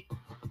Gotti.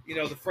 You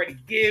know, the Freddie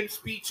Gibbs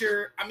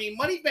feature. I mean,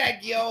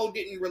 Moneybagg Yo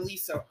didn't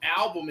release an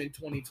album in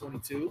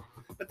 2022,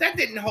 but that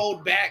didn't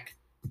hold back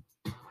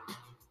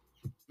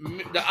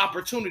the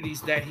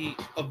opportunities that he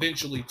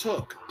eventually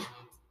took.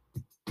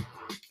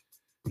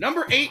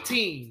 Number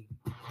 18,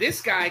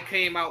 this guy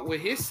came out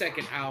with his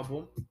second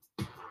album.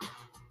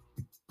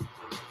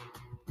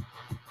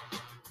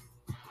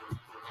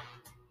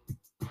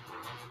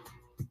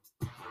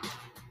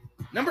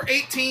 Number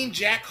 18,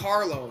 Jack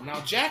Harlow.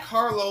 Now, Jack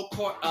Harlow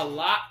caught a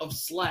lot of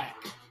slack.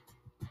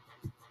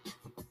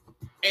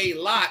 A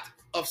lot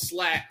of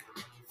slack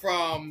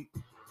from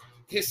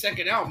his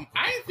second album.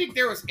 I didn't think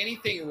there was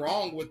anything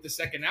wrong with the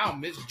second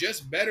album. It's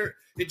just better.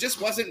 It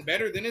just wasn't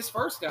better than his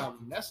first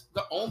album. That's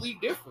the only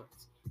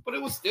difference. But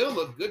it was still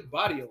a good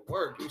body of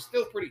work. It was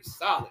still pretty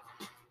solid.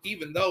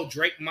 Even though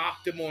Drake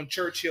mocked him on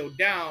Churchill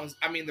Downs,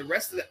 I mean, the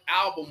rest of the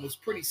album was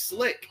pretty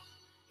slick.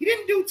 He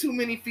didn't do too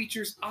many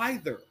features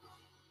either.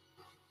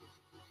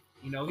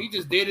 You know, he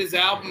just did his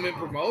album and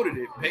promoted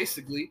it,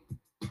 basically.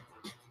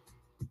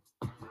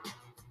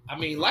 I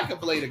mean, Like a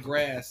Blade of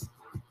Grass.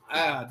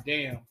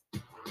 Damn.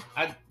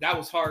 That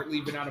was hard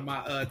leaving out of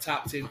my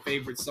top 10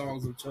 favorite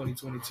songs of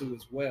 2022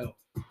 as well.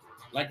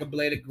 Like a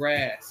Blade of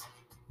Grass.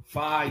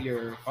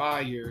 Fire.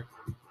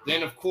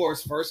 Then, of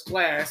course, First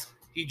Class.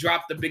 He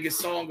dropped the biggest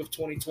song of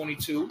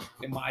 2022,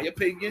 in my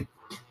opinion.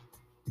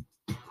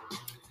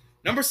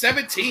 Number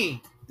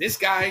 17. This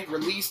guy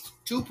released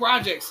 2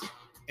 projects.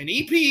 An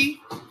EP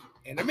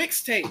and a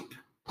mixtape.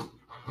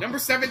 Number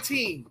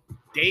 17.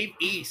 Dave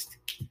East.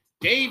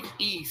 Dave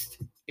East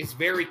is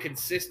very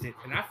consistent.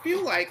 And I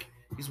feel like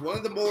he's one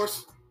of the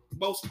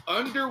most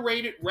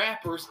underrated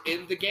rappers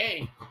in the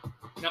game.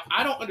 Now,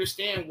 I don't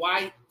understand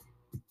why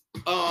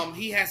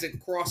he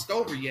hasn't crossed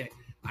over yet.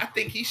 I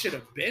think he should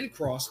have been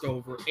crossed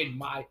over, in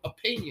my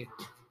opinion.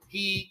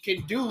 He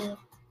can do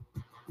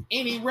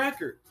any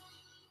record.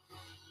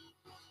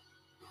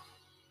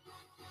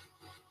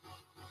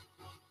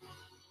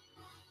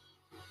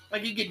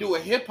 Like, he could do a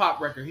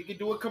hip-hop record. He could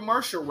do a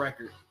commercial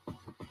record.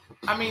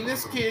 I mean,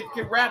 this kid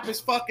can rap his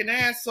fucking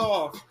ass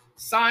off.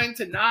 Signed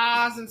to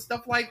Nas and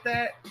stuff like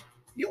that.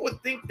 You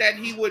would think that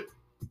he would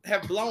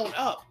have blown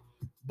up.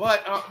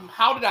 But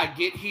How Did I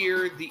Get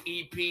Here? The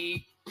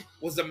EP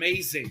was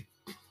amazing.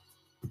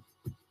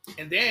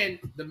 And then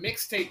the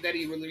mixtape that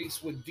he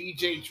released with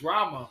DJ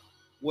Drama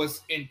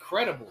was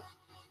incredible,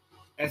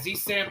 as he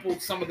sampled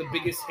some of the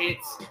biggest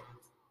hits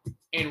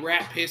in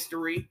rap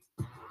history.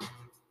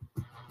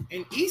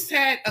 And East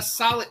had a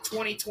solid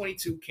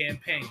 2022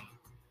 campaign.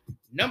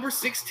 Number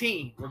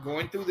 16. We're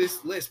going through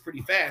this list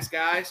pretty fast,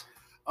 guys.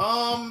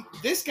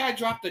 This guy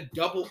dropped a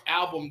double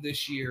album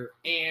this year,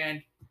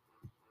 and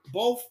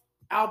both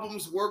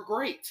albums were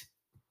great.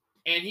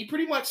 And he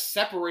pretty much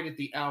separated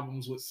the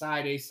albums with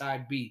side A,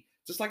 side B,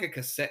 just like a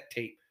cassette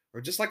tape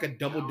or just like a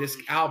double disc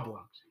album.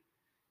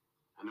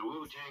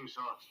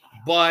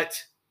 But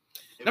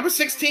number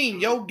 16,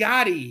 Yo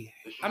Gotti.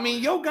 I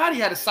mean, Yo Gotti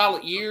had a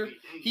solid year.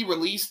 He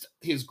released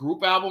his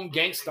group album,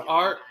 Gangsta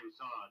Art.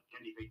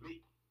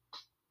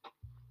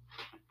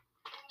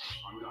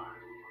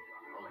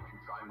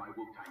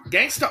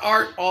 Gangsta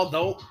Art,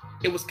 although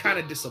it was kind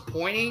of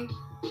disappointing,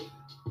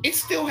 it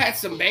still had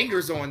some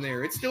bangers on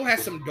there. It still had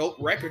some dope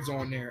records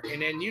on there.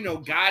 And then, you know,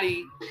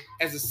 Gotti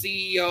as a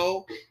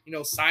CEO, you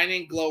know,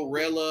 signing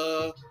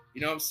Glorilla,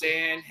 You know what I'm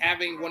saying?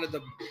 Having one of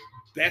the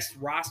best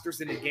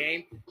rosters in the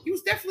game, he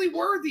was definitely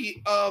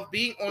worthy of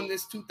being on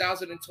this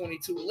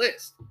 2022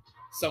 list.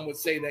 Some would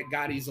say that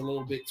Gotti's a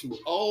little bit too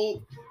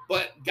old,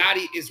 but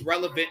Gotti is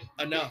relevant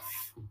enough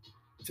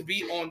to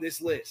be on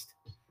this list.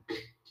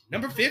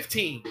 Number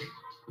 15.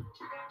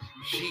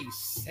 She's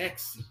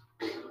sexy.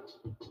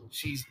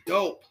 She's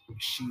dope.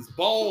 She's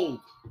bold.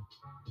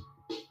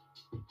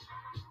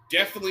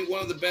 Definitely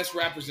one of the best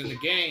rappers in the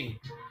game.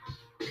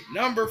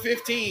 Number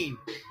 15.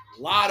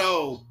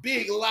 Latto.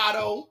 Big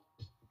Latto.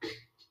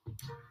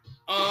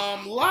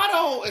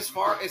 Latto, as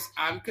far as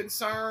I'm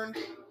concerned,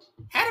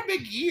 had a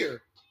big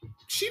year.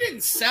 She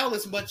didn't sell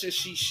as much as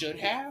she should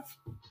have.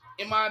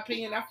 In my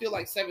opinion, I feel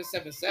like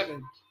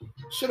 777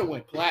 should have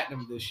went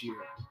platinum this year.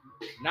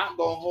 Not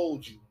gonna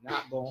hold you.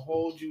 Not gonna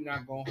hold you.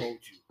 Not gonna hold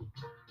you.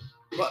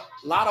 But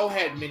Latto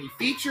had many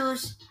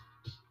features,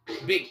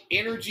 big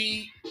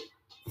energy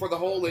for the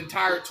whole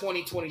entire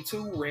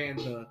 2022. Ran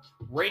the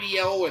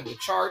radio and the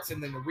charts,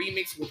 and then the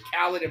remix with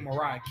Khaled and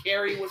Mariah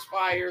Carey was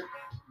fire.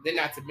 Then,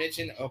 not to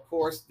mention, of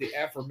course, the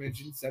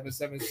aforementioned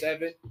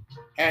 777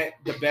 had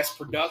the best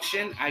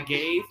production. I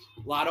gave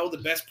Latto the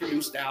best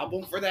produced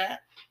album for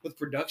that, with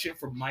production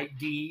from Mike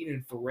Dean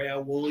and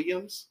Pharrell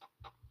Williams.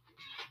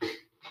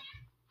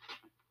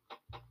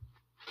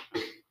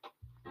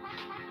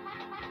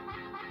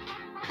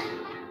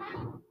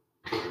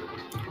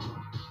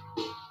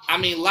 I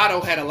mean,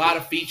 Latto had a lot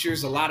of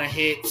features, a lot of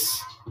hits,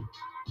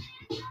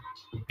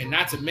 and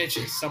not to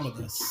mention some of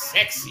the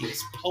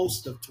sexiest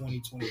posts of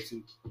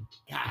 2022.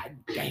 God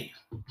damn.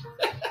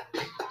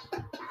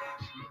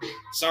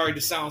 Sorry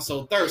to sound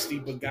so thirsty,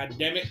 but god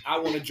damn it, I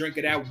want to drink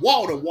of that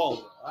water,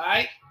 all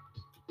right?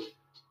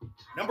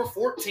 Number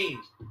 14.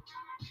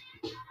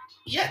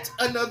 Yet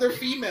another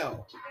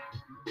female.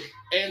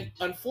 And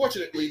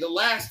unfortunately, the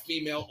last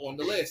female on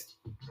the list.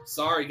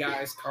 Sorry,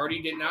 guys,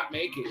 Cardi did not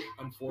make it,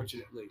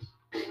 unfortunately.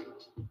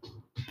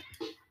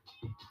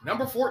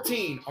 Number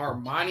 14,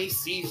 Armani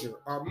Caesar.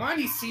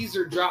 Armani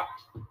Caesar dropped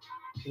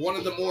one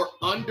of the more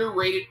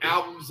underrated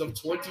albums of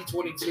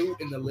 2022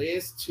 in The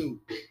Liz 2.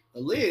 The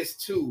Liz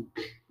 2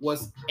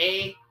 was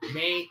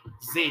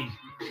amazing.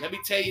 Let me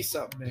tell you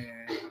something,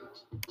 man.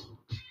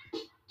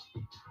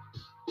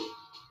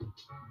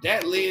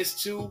 That Liz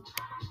 2,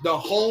 the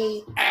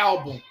whole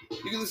album,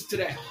 you can listen to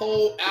that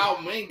whole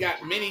album. It ain't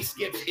got many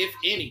skips, if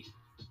any.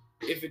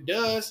 If it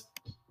does,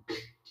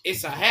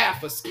 it's a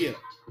half a skip.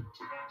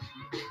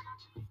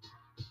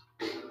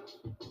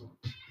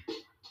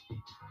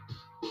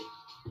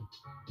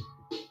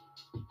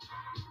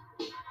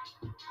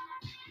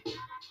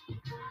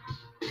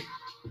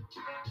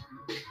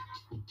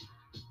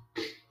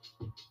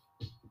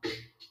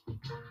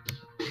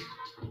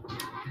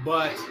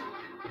 But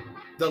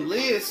the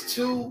Liz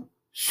 2,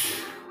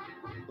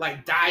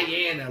 like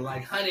Diana,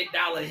 like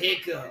 $100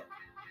 Hiccup.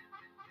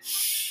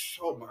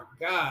 Oh my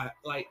God.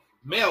 Like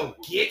Mel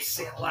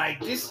Gibson,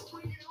 like this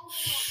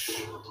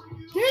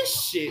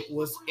shit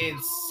was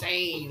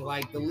insane.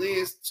 Like the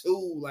Liz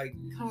 2, like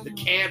the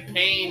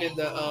campaign and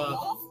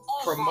the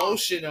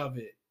promotion of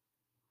it.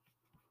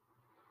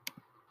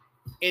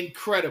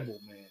 Incredible,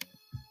 man.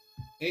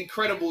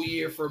 Incredible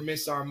year for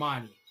Miss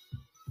Armani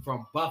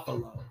from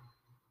Buffalo.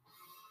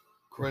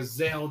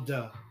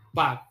 Griselda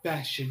by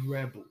Fashion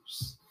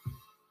Rebels.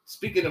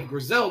 Speaking of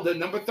Griselda,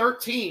 number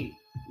 13,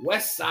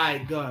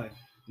 Westside Gunn.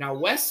 Now,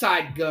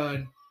 Westside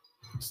Gunn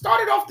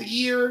started off the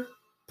year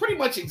pretty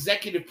much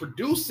executive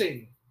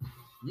producing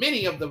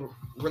many of the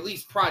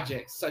released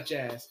projects, such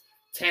as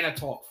Tana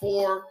Talk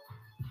 4,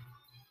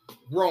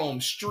 Rome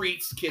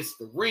Streets, Kiss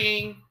the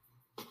Ring,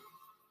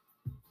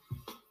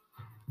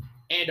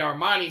 and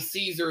Armani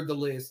Caesar, The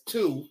Liz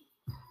 2.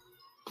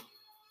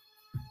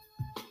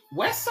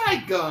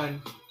 Westside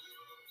Gunn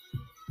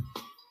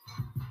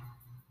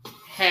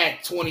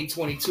had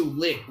 2022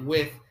 lit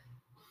with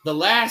the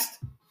last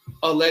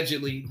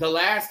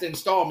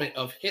installment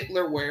of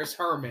Hitler Wears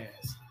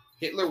Hermes.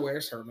 Hitler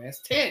Wears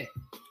Hermes 10.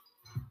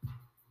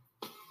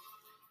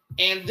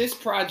 And this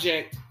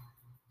project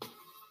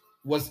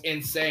was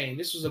insane.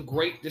 This was a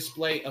great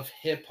display of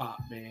hip hop,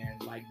 man.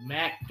 Like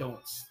Mac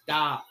Don't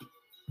Stop.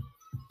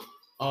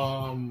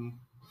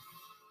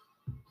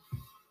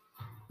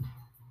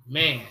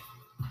 Man.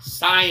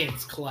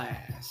 Science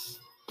Class.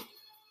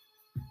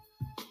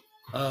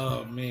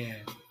 Oh, man.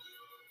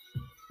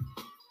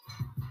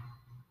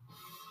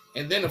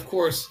 And then, of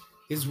course,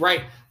 his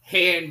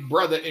right-hand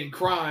brother in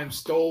crime,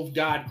 Stove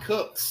God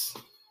Cooks,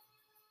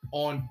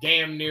 on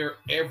damn near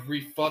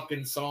every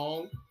fucking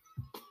song.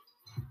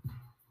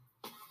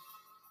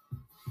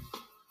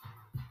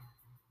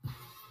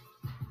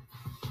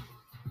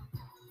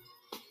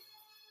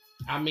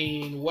 I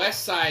mean,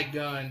 Westside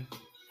Gunn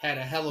had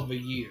a hell of a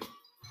year.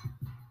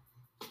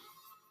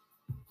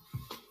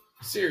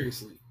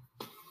 Seriously.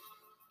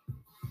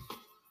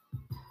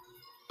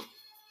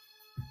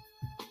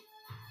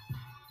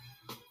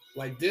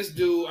 Like this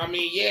dude, I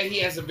mean, yeah, he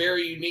has a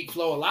very unique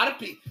flow. A lot of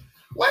people,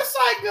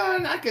 Westside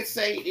Gunn, I could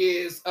say,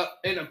 is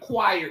an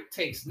acquired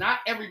taste. Not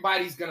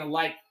everybody's going to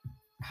like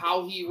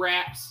how he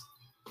raps,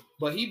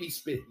 but he be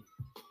spitting.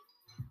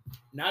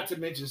 Not to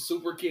mention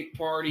Super Kick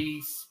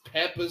Parties,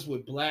 Peppers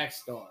with Black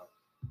Star,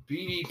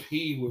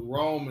 BDP with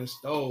Roman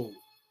Stove.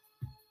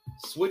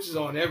 Switches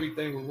on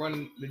everything with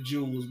Running the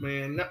Jewels,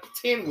 man.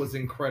 10 was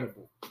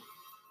incredible.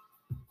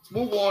 Let's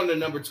move on to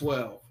number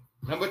 12.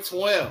 Number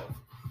 12.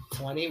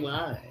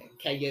 21.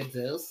 Can you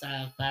do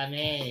something for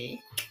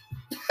me?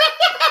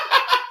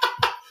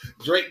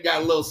 Drake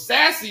got a little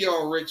sassy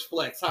on Rich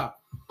Flex, huh?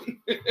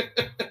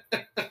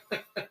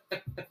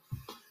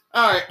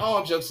 All right,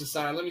 all jokes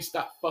aside, let me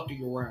stop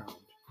fucking around.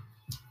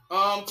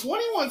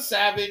 21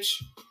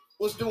 Savage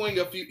was doing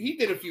he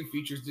did a few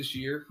features this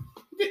year.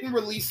 He didn't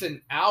release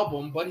an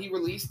album, but he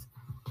released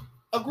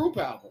a group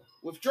album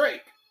with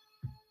Drake.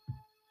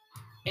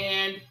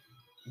 And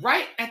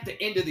right at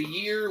the end of the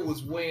year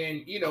was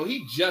when,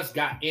 he just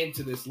got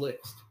into this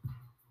list.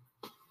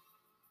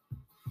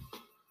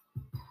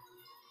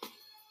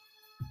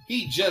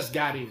 He just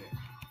got in.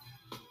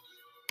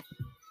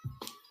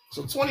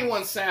 So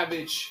 21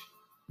 Savage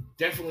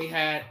definitely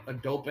had a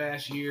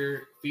dope-ass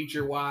year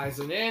feature-wise.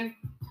 And then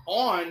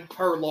on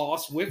Her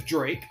Loss with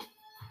Drake,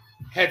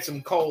 had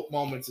some cold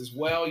moments as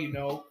well.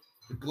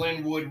 The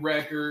Glenwood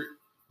record,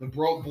 the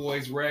Broke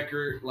Boys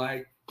record.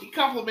 Like, he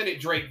complimented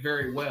Drake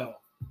very well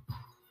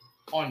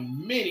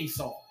on many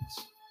songs.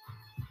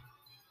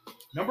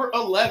 Number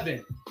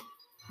 11.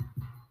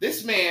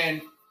 This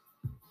man,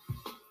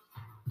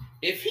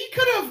 if he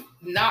could have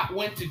not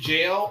went to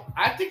jail,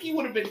 I think he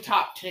would have been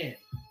top 10.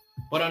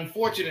 But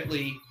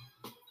unfortunately,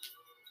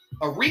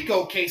 a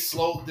RICO case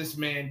slowed this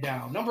man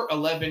down. Number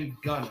 11,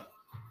 Gunna.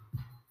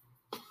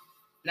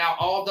 Now,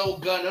 although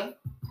Gunna,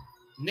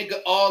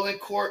 nigga all in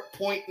court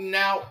pointing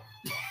out,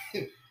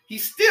 he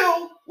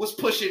still was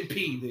pushing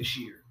P this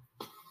year.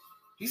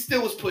 He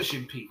still was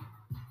pushing P.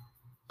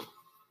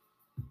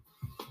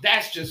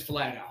 That's just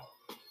flat out.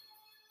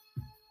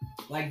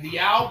 Like the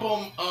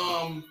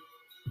album,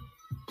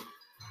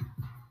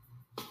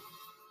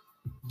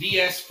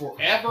 DS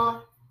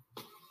Forever,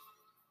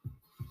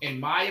 in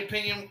my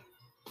opinion,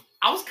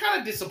 I was kind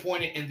of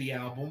disappointed in the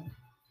album.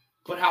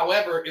 But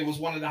however, it was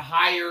one of the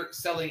higher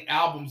selling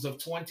albums of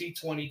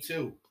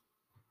 2022.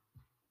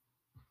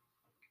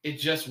 It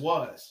just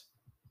was.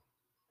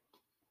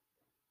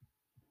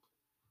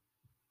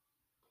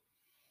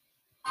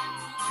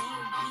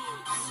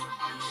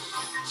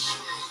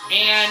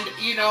 And,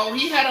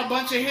 he had a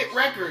bunch of hit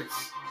records.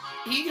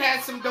 He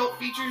had some dope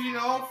features,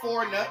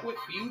 For a Nut with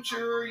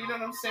Future, you know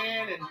what I'm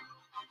saying?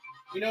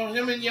 And,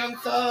 him and Young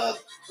Thug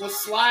was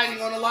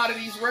sliding on a lot of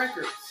these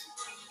records.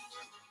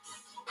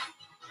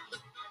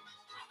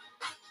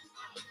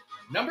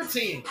 Number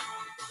 10.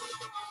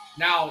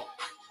 Now,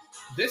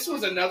 this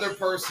was another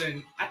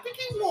person. I think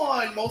he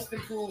won Most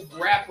Improved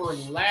Rapper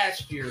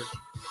last year.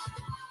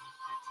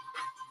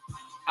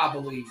 I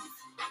believe.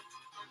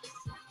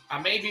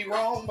 I may be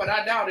wrong, but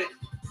I doubt it.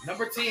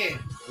 Number 10,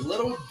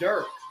 Lil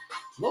Durk.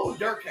 Lil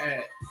Durk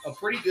had a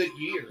pretty good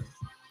year.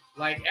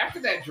 Like,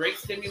 after that Drake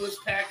stimulus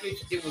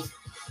package, it was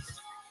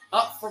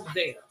up from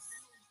there.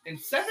 And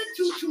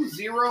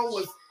 7220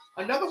 was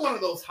another one of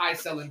those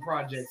high-selling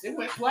projects. It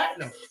went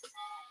platinum.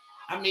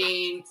 I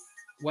mean,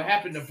 What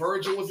Happened to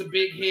Virgil was a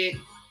big hit.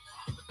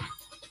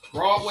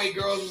 Broadway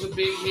Girls was a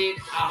big hit.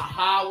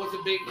 Aha was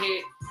a big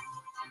hit.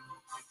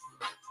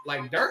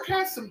 Like, Durk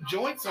has some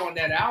joints on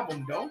that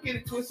album. Don't get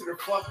it twisted or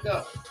fucked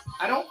up.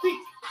 I don't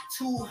think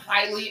too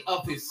highly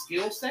of his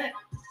skill set,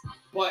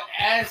 but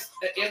as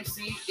an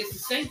MC, it's the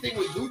same thing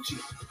with Gucci.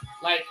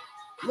 Like,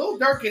 Lil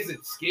Durk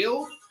isn't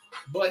skilled,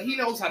 but he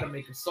knows how to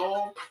make a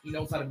song. He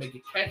knows how to make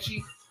it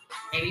catchy.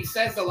 And he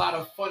says a lot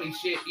of funny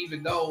shit,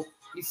 even though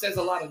he says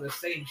a lot of the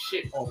same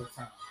shit all the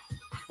time.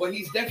 But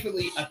he's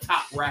definitely a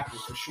top rapper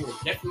for sure.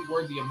 Definitely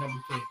worthy of number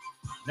 10.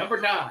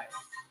 Number 9.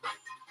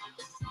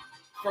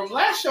 From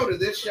last show to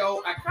this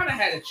show, I kind of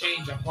had a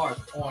change of heart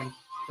on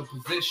the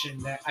position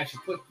that I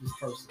should put this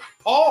person.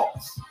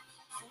 Pause.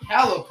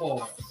 Hella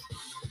pause.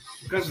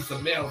 Because it's a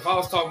male. If I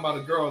was talking about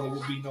a girl, there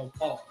would be no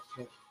pause.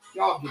 But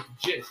y'all get the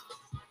gist.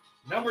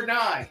 Number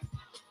 9.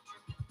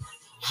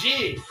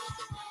 Jid.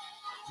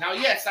 Now,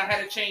 yes, I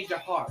had a change of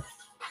heart.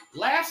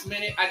 Last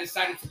minute, I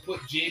decided to put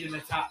Jid in the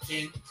top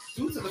 10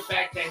 due to the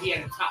fact that he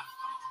had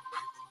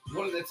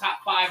one of the top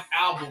 5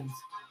 albums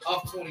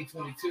of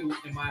 2022,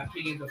 in my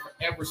opinion, The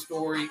Forever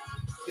Story.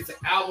 It's an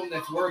album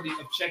that's worthy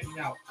of checking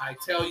out. I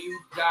tell you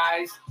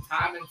guys,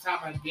 time and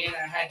time again,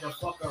 I had to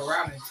fuck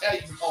around and tell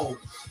you,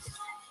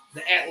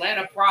 the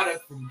Atlanta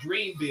product from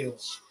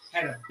Dreamville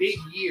had a big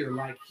year.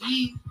 Like,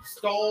 he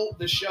stole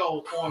the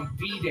show on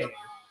D-Day,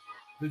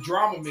 the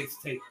drama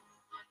mixtape.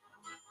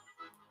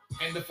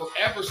 And The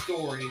Forever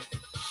Story,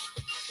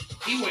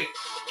 he went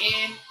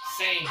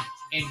insane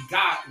and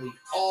godly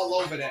all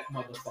over that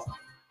motherfucker.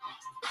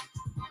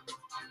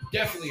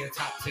 Definitely a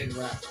top 10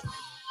 rapper.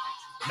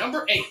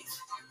 Number 8.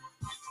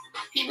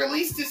 He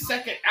released his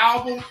second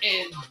album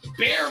and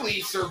barely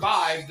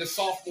survived the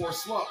sophomore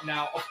slump.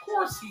 Now, of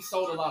course, he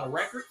sold a lot of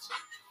records,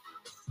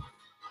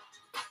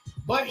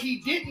 but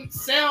he didn't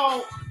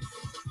sell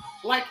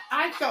like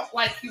I felt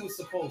like he was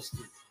supposed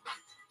to.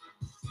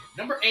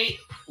 Number 8,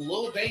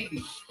 Lil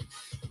Baby.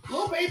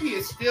 Lil Baby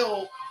is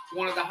still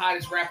one of the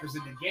hottest rappers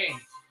in the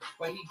game,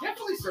 but he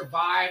definitely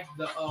survived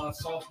the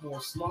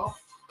sophomore slump.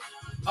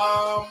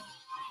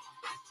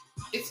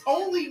 It's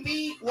Only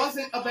Me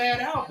wasn't a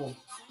bad album.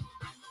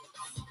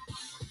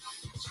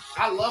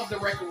 I love the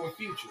record with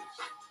Future,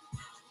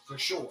 for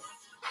sure.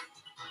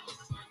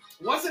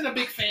 Wasn't a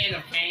big fan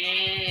of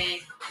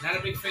not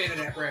a big fan of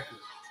that record.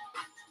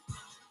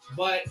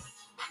 But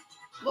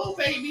Lil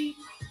Baby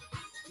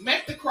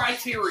met the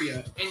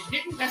criteria and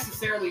didn't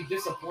necessarily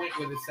disappoint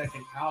with his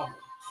second album.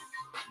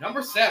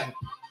 Number 7.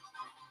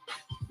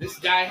 This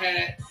guy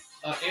had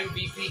an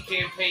MVP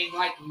campaign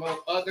like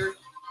no other,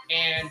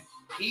 and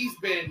he's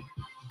been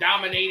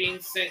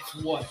dominating since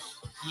what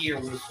year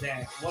was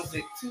that? Was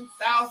it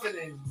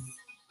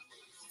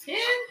 2010?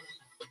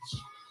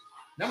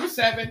 Number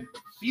 7,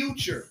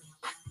 Future.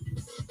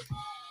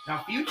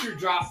 Now, Future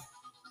dropped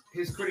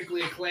his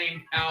critically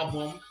acclaimed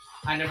album,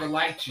 I Never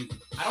Liked You.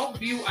 I don't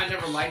view I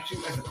Never Liked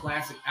You as a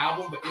classic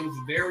album, but it was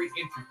very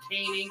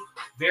entertaining,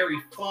 very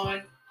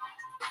fun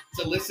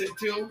to listen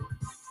to.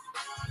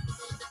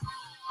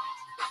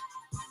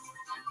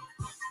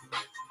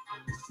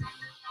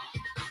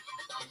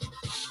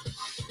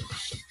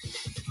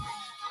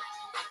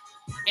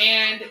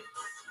 And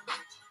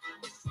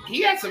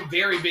he had some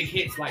very big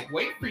hits, like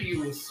Wait For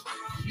You was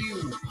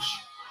huge.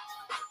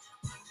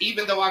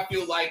 Even though I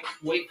feel like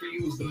Wait For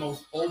You is the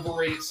most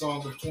overrated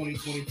song of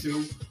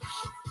 2022,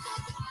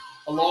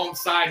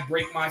 alongside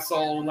Break My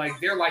Soul, like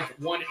they're like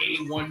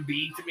 1A,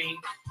 1B to me.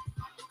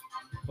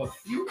 But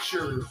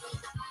Future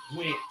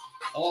went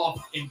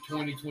off in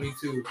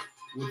 2022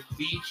 with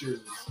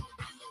features.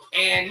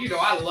 And,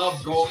 I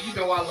love Gold.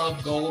 I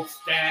love Gold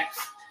Stacks.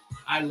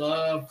 I'm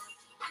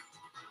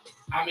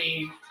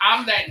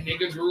That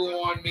Nigga Grew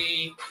On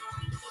Me.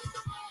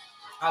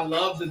 I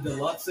love the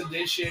deluxe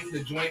edition,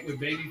 the joint with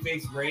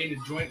Babyface Ray, the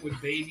joint with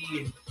Baby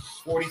and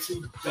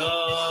 42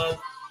 Dugg.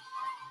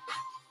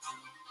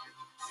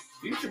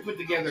 Future put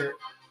together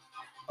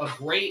a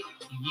great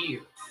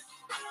year.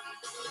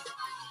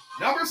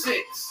 Number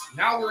 6.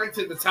 Now we're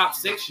into the top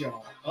 6,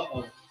 y'all.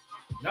 Uh-oh.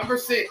 Number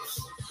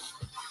 6.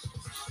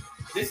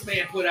 This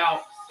man put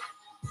out,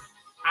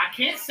 I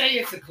can't say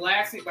it's a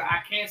classic, but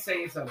I can say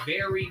it's a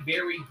very,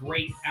 very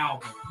great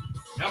album.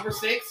 Number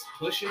 6,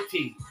 Pusha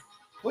T.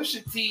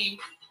 Pusha T,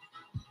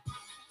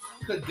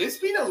 could this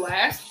be the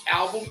last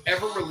album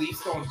ever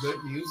released on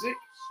Good Music?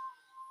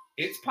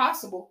 It's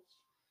possible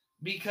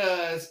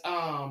because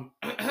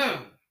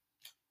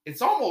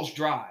it's almost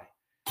dry.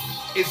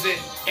 Is it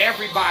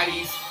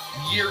everybody's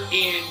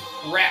year-end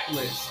rap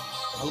list?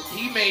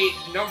 He made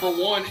number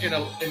 1 in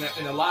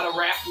a lot of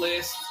rap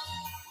lists.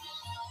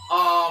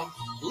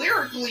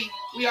 Lyrically,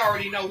 we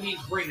already know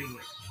he's bringing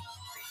it.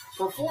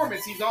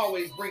 Performance, he's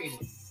always bringing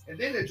it. And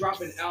then they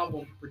drop an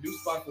album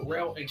produced by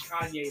Pharrell and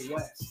Kanye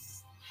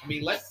West.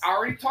 I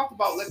already talked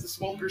about Let the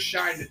Smokers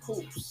Shine the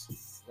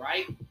Coops,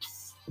 right?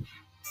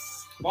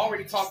 I've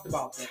already talked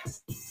about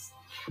that.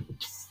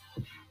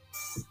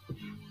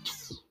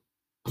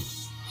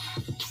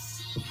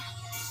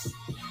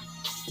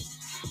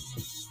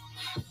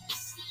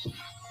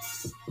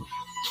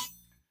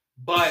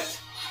 But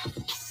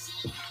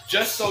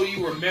just so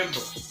you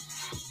remember,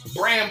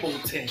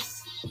 Brambleton,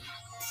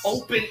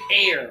 Open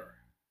Air,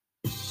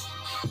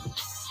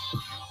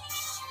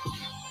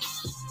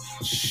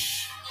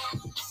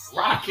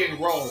 Rock and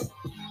Roll,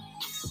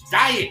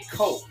 Diet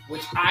Coke,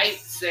 which I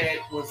said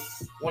was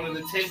one of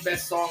the 10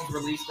 best songs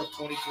released of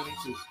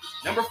 2022.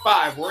 Number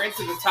 5, we're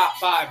into the top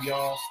 5,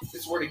 y'all. This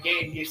is where the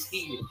game gets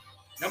heated.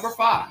 Number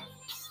 5,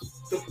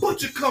 The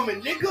Butcher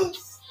coming, nigga.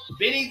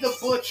 Benny the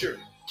Butcher.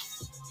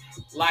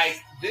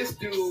 Like, this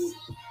dude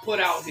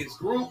put out his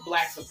group,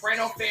 Black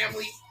Soprano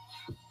Family,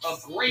 a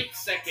great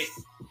second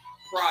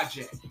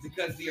project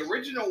because the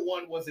original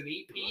one was an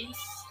EP.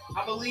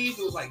 I believe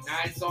it was like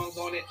 9 songs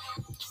on it.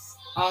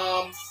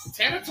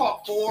 Tana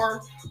Talk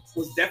 4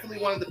 was definitely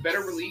one of the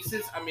better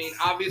releases.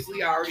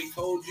 Obviously, I already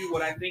told you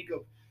what I think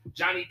of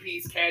Johnny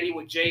P's Caddy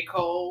with J.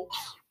 Cole.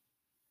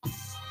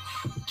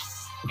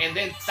 And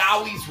then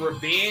Thowie's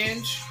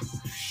Revenge.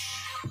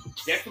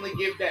 Definitely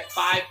give that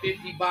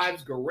 550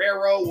 vibes.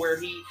 Guerrero, where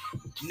he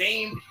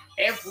named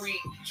every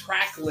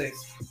track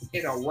list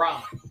in a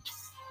rhyme.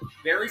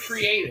 Very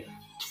creative.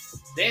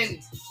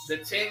 Then the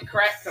 10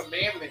 Crack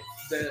Commandments,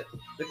 the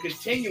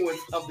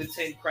continuance of the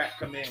 10 Crack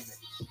Commandments.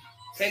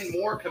 10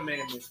 More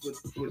Commandments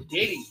with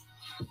Diddy.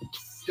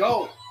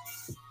 Dope.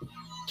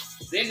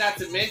 Then not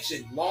to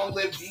mention, Long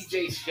Live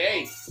DJ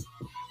Shay.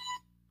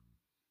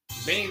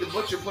 Benny the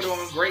Butcher put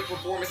on great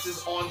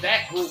performances on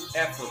that group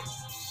effort.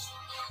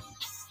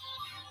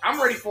 I'm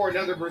ready for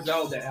another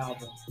Griselda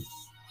album.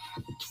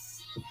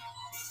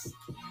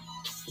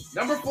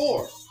 Number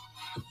 4.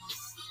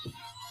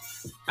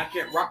 I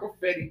can't rock with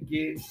Freddie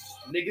Gibbs.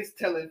 Niggas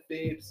telling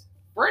fibs.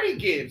 Freddie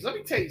Gibbs, let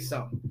me tell you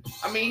something.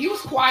 He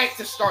was quiet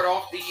to start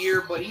off the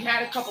year, but he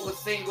had a couple of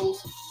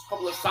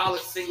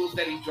solid singles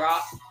that he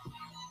dropped.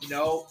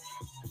 I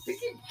think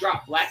he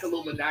dropped Black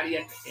Illuminati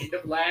at the end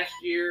of last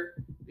year.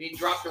 He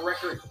dropped the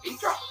record. He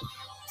dropped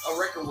a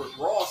record with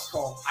Ross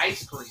called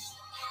Ice Cream.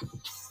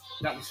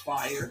 That was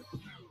fire.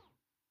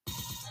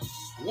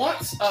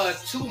 Once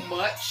Too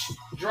Much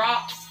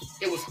dropped,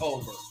 it was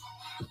over.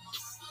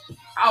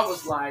 I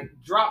was like,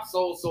 drop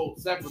Soul Sold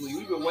Separately.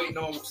 We've been waiting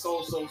on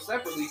Soul Sold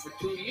Separately for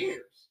 2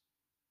 years.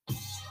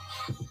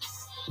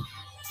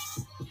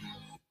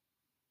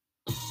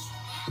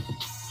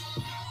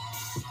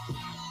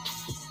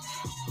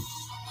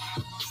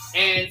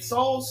 And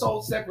Soul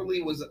Sold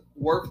Separately was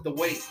worth the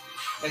wait.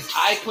 As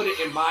I put it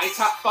in my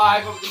top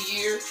 5 of the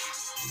year,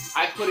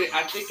 I put it,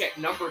 I think, at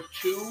number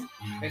 2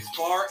 as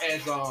far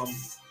as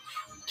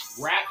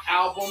rap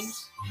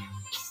albums.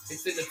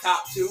 It's in the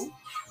top 2.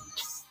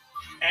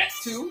 At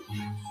 2. I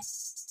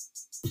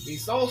mean,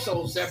 Soul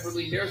Sold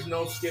Separately, there's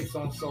no skips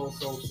on Soul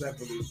Sold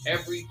Separately.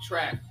 Every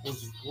track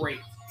was great.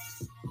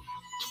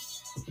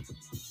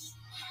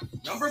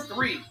 Number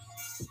 3,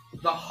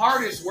 the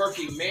hardest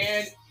working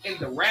man in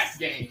the rap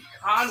game,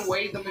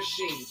 Conway the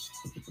Machine.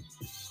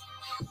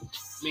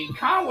 I mean,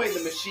 Conway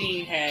the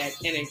Machine had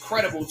an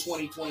incredible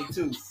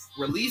 2022,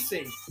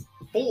 releasing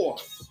 4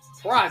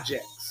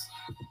 projects.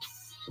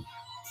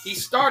 He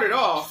started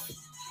off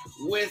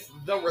with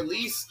the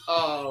release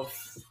of,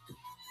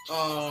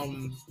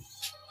 I'm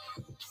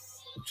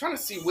trying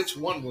to see which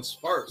one was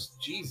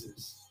first.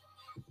 Jesus.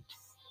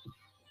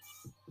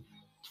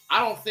 I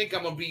don't think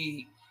I'm going to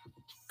be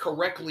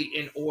correctly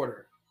in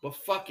order, but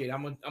fuck it.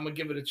 I'm gonna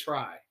give it a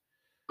try.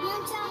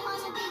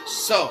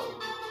 So,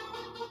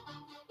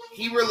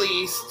 he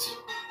released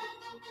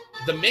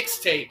the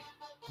mixtape,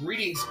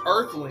 Greetings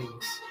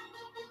Earthlings.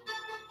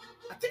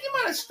 I think he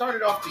might have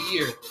started off the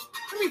year.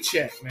 Let me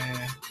check,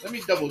 man. Let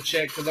me double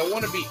check, because I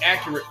want to be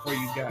accurate for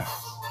you guys.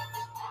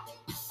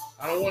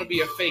 I don't want to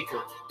be a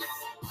faker.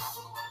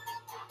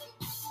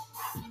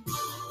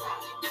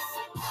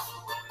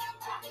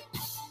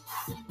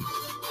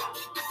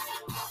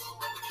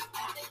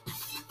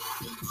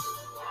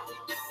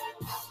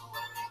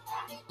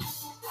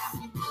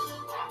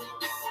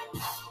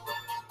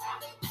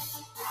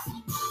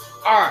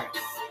 All right.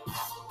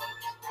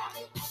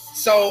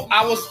 So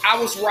I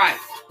was right.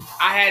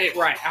 I had it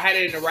right. I had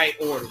it in the right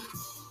order.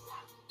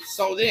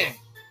 So then,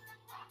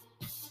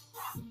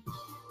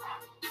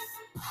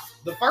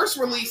 the first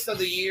release of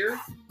the year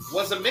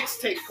was a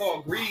mixtape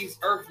called Greetings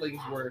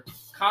Earthlings, where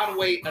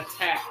Conway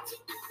attacked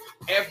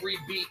every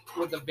beat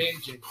with a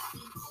vengeance.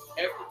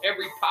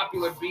 Every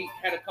popular beat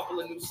had a couple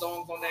of new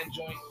songs on that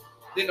joint.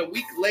 Then a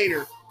week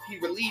later, he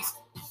released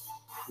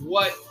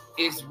what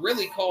is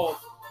really called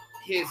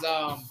his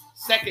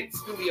second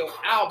studio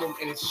album,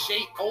 and it's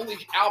only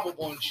album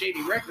on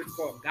Shady Records,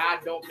 called God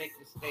Don't Make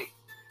Mistakes.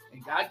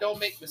 And God Don't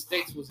Make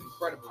Mistakes was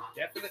incredible.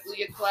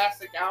 Definitely a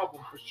classic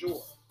album for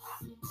sure.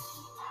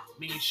 I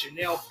mean,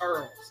 Chanel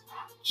Pearls,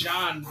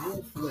 John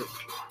Woo Flick.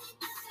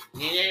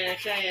 You know what I'm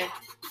saying?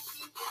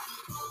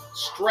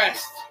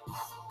 Stressed.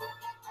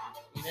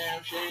 You know what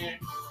I'm saying?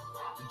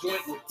 The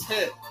joint with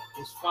Tip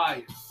was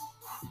fire.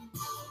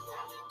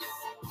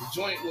 The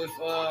joint with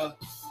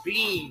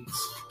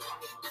Beans.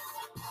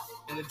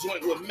 And the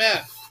joint with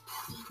Meth.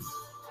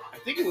 I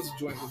think it was a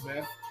joint with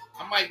Meth.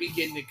 I might be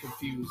getting it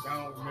confused.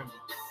 I don't remember.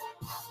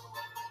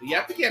 But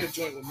yeah, I think he had a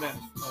joint with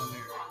Meth on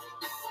there.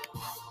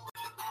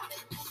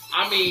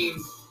 I mean,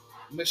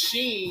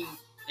 Machine.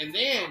 And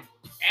then,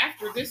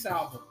 after this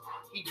album,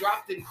 he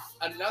dropped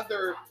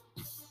another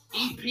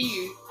EP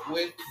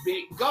with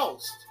Big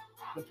Ghost,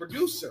 the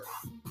producer.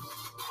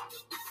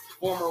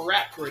 Former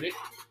rap critic.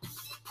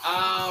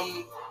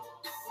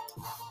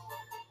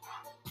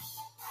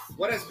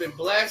 What Has Been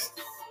Blessed?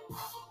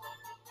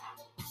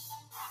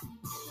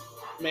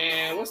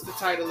 Man, what's the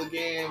title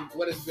again?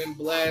 What Has Been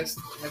Blessed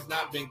Has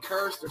Not Been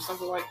Cursed, or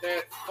something like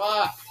that.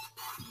 Fuck.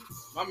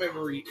 My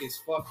memory is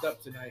fucked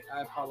up tonight.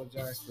 I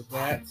apologize for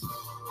that.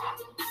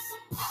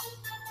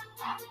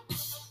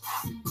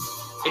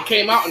 It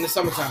came out in the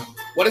summertime.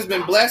 What Has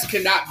Been Blessed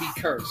Cannot Be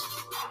Cursed.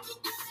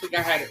 I think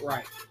I had it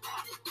right.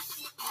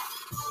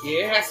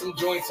 Yeah, it had some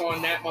joints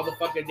on that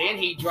motherfucker. Then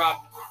he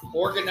dropped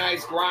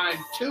Organized Grind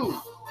 2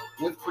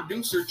 with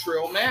producer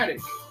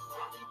Trillmatic.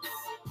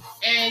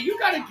 And you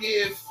gotta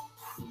give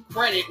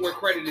credit where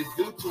credit is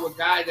due to a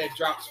guy that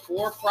drops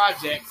 4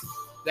 projects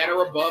that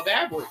are above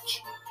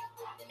average.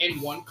 And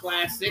 1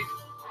 classic.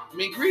 I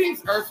mean,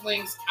 Greetings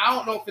Earthlings, I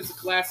don't know if it's a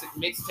classic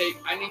mixtape.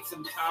 I need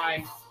some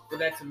time for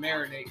that to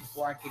marinate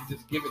before I can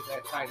just give it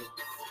that title.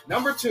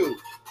 Number 2,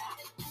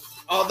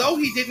 although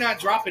he did not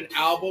drop an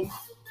album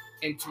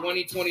in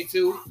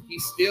 2022, he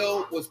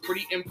still was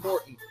pretty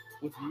important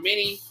with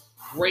many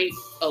great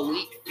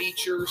elite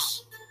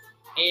features,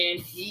 and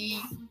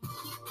he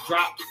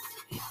dropped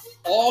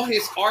all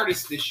his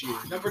artists this year.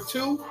 Number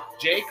 2,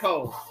 J.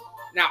 Cole.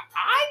 Now,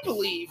 I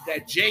believe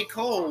that J.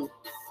 Cole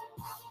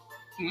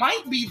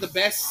might be the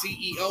best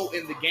CEO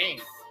in the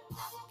game.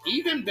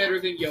 Even better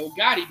than Yo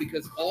Gotti,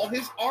 because all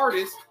his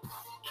artists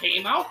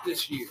came out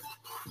this year.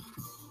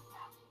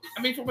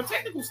 I mean, from a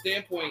technical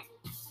standpoint,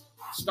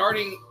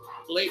 starting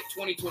late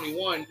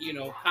 2021, you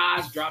know,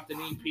 Kaz dropped an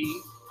EP.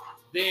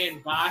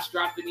 Then Bosch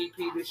dropped an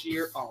EP this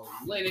year. Oh,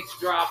 Lennox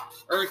dropped.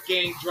 Earth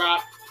Gang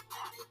dropped.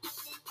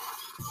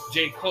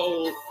 J.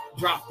 Cole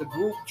dropped the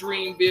group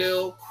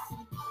Dreamville.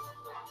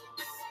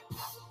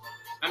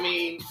 I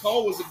mean,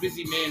 Cole was a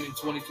busy man in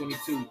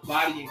 2022,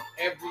 bodying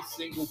every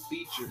single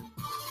feature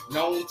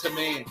known to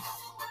man.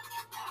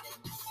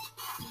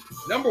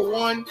 Number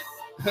one,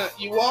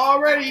 you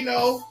already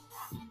know,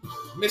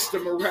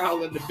 Mr.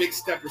 Morale and the Big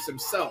Steppers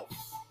himself,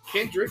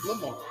 Kendrick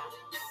Lamar.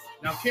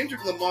 Now,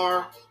 Kendrick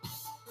Lamar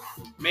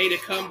made a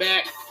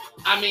comeback.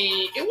 I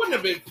mean, it wouldn't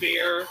have been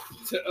fair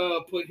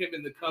to put him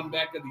in the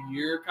comeback of the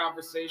year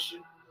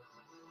conversation.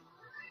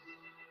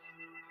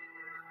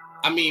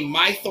 I mean,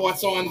 my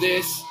thoughts on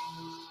this.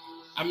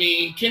 I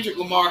mean, Kendrick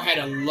Lamar had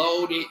a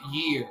loaded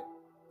year.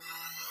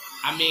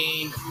 I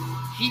mean,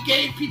 he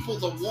gave people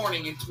the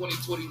warning in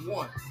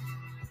 2021.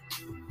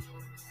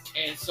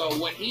 And so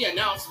when he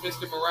announced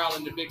Mr. Morale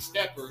and the Big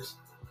Steppers,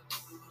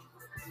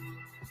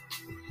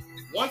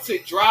 once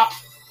it dropped,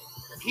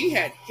 he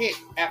had hit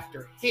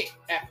after hit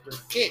after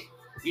hit.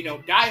 You know,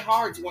 Die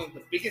Hard's one of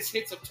the biggest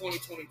hits of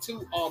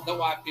 2022,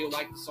 although I feel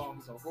like the song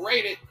is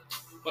overrated.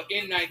 But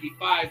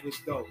N95 was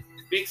dope.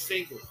 Big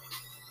single.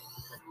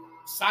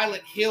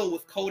 Silent Hill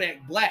with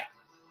Kodak Black.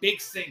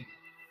 Big single.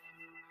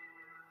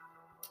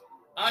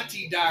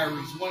 Auntie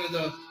Diaries, one of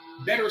the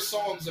better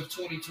songs of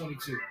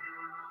 2022.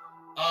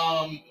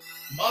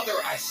 Mother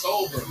I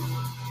Sober.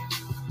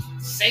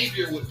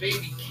 Savior with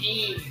Baby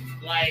King.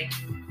 Like,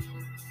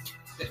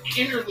 the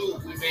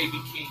interlude with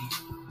Baby King.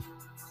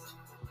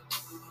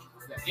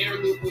 The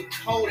interlude with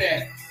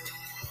Kodak.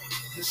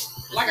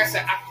 Just, like I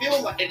said, I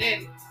feel like, and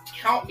then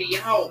Count Me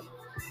Out.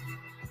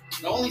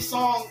 The only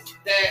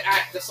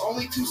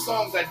two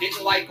songs I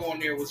didn't like on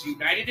there was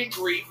United in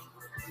Grief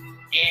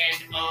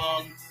and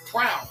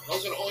Crown.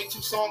 Those are the only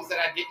two songs that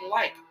I didn't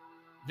like.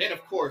 Then,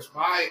 of course,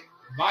 my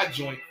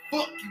joint,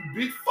 fuck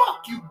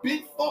you,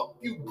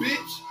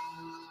 bitch.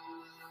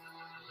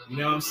 You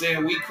know what I'm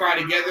saying? We Cry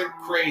Together,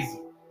 crazy.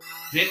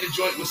 Then the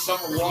joint with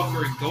Summer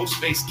Walker and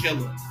Ghostface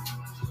Killah.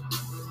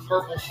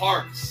 Purple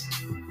Hearts.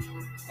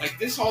 Like,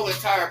 this whole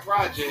entire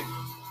project,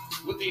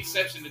 with the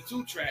exception of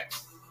 2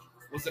 tracks,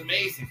 was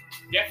amazing.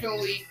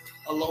 Definitely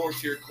a lower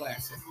tier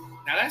classic.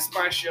 Now, that's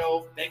my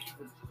show. Thank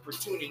you for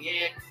tuning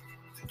in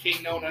to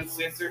King Known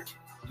Uncensored,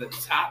 the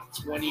top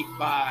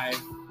 25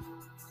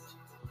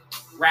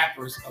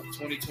 rappers of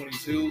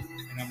 2022,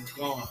 and I'm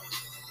gone.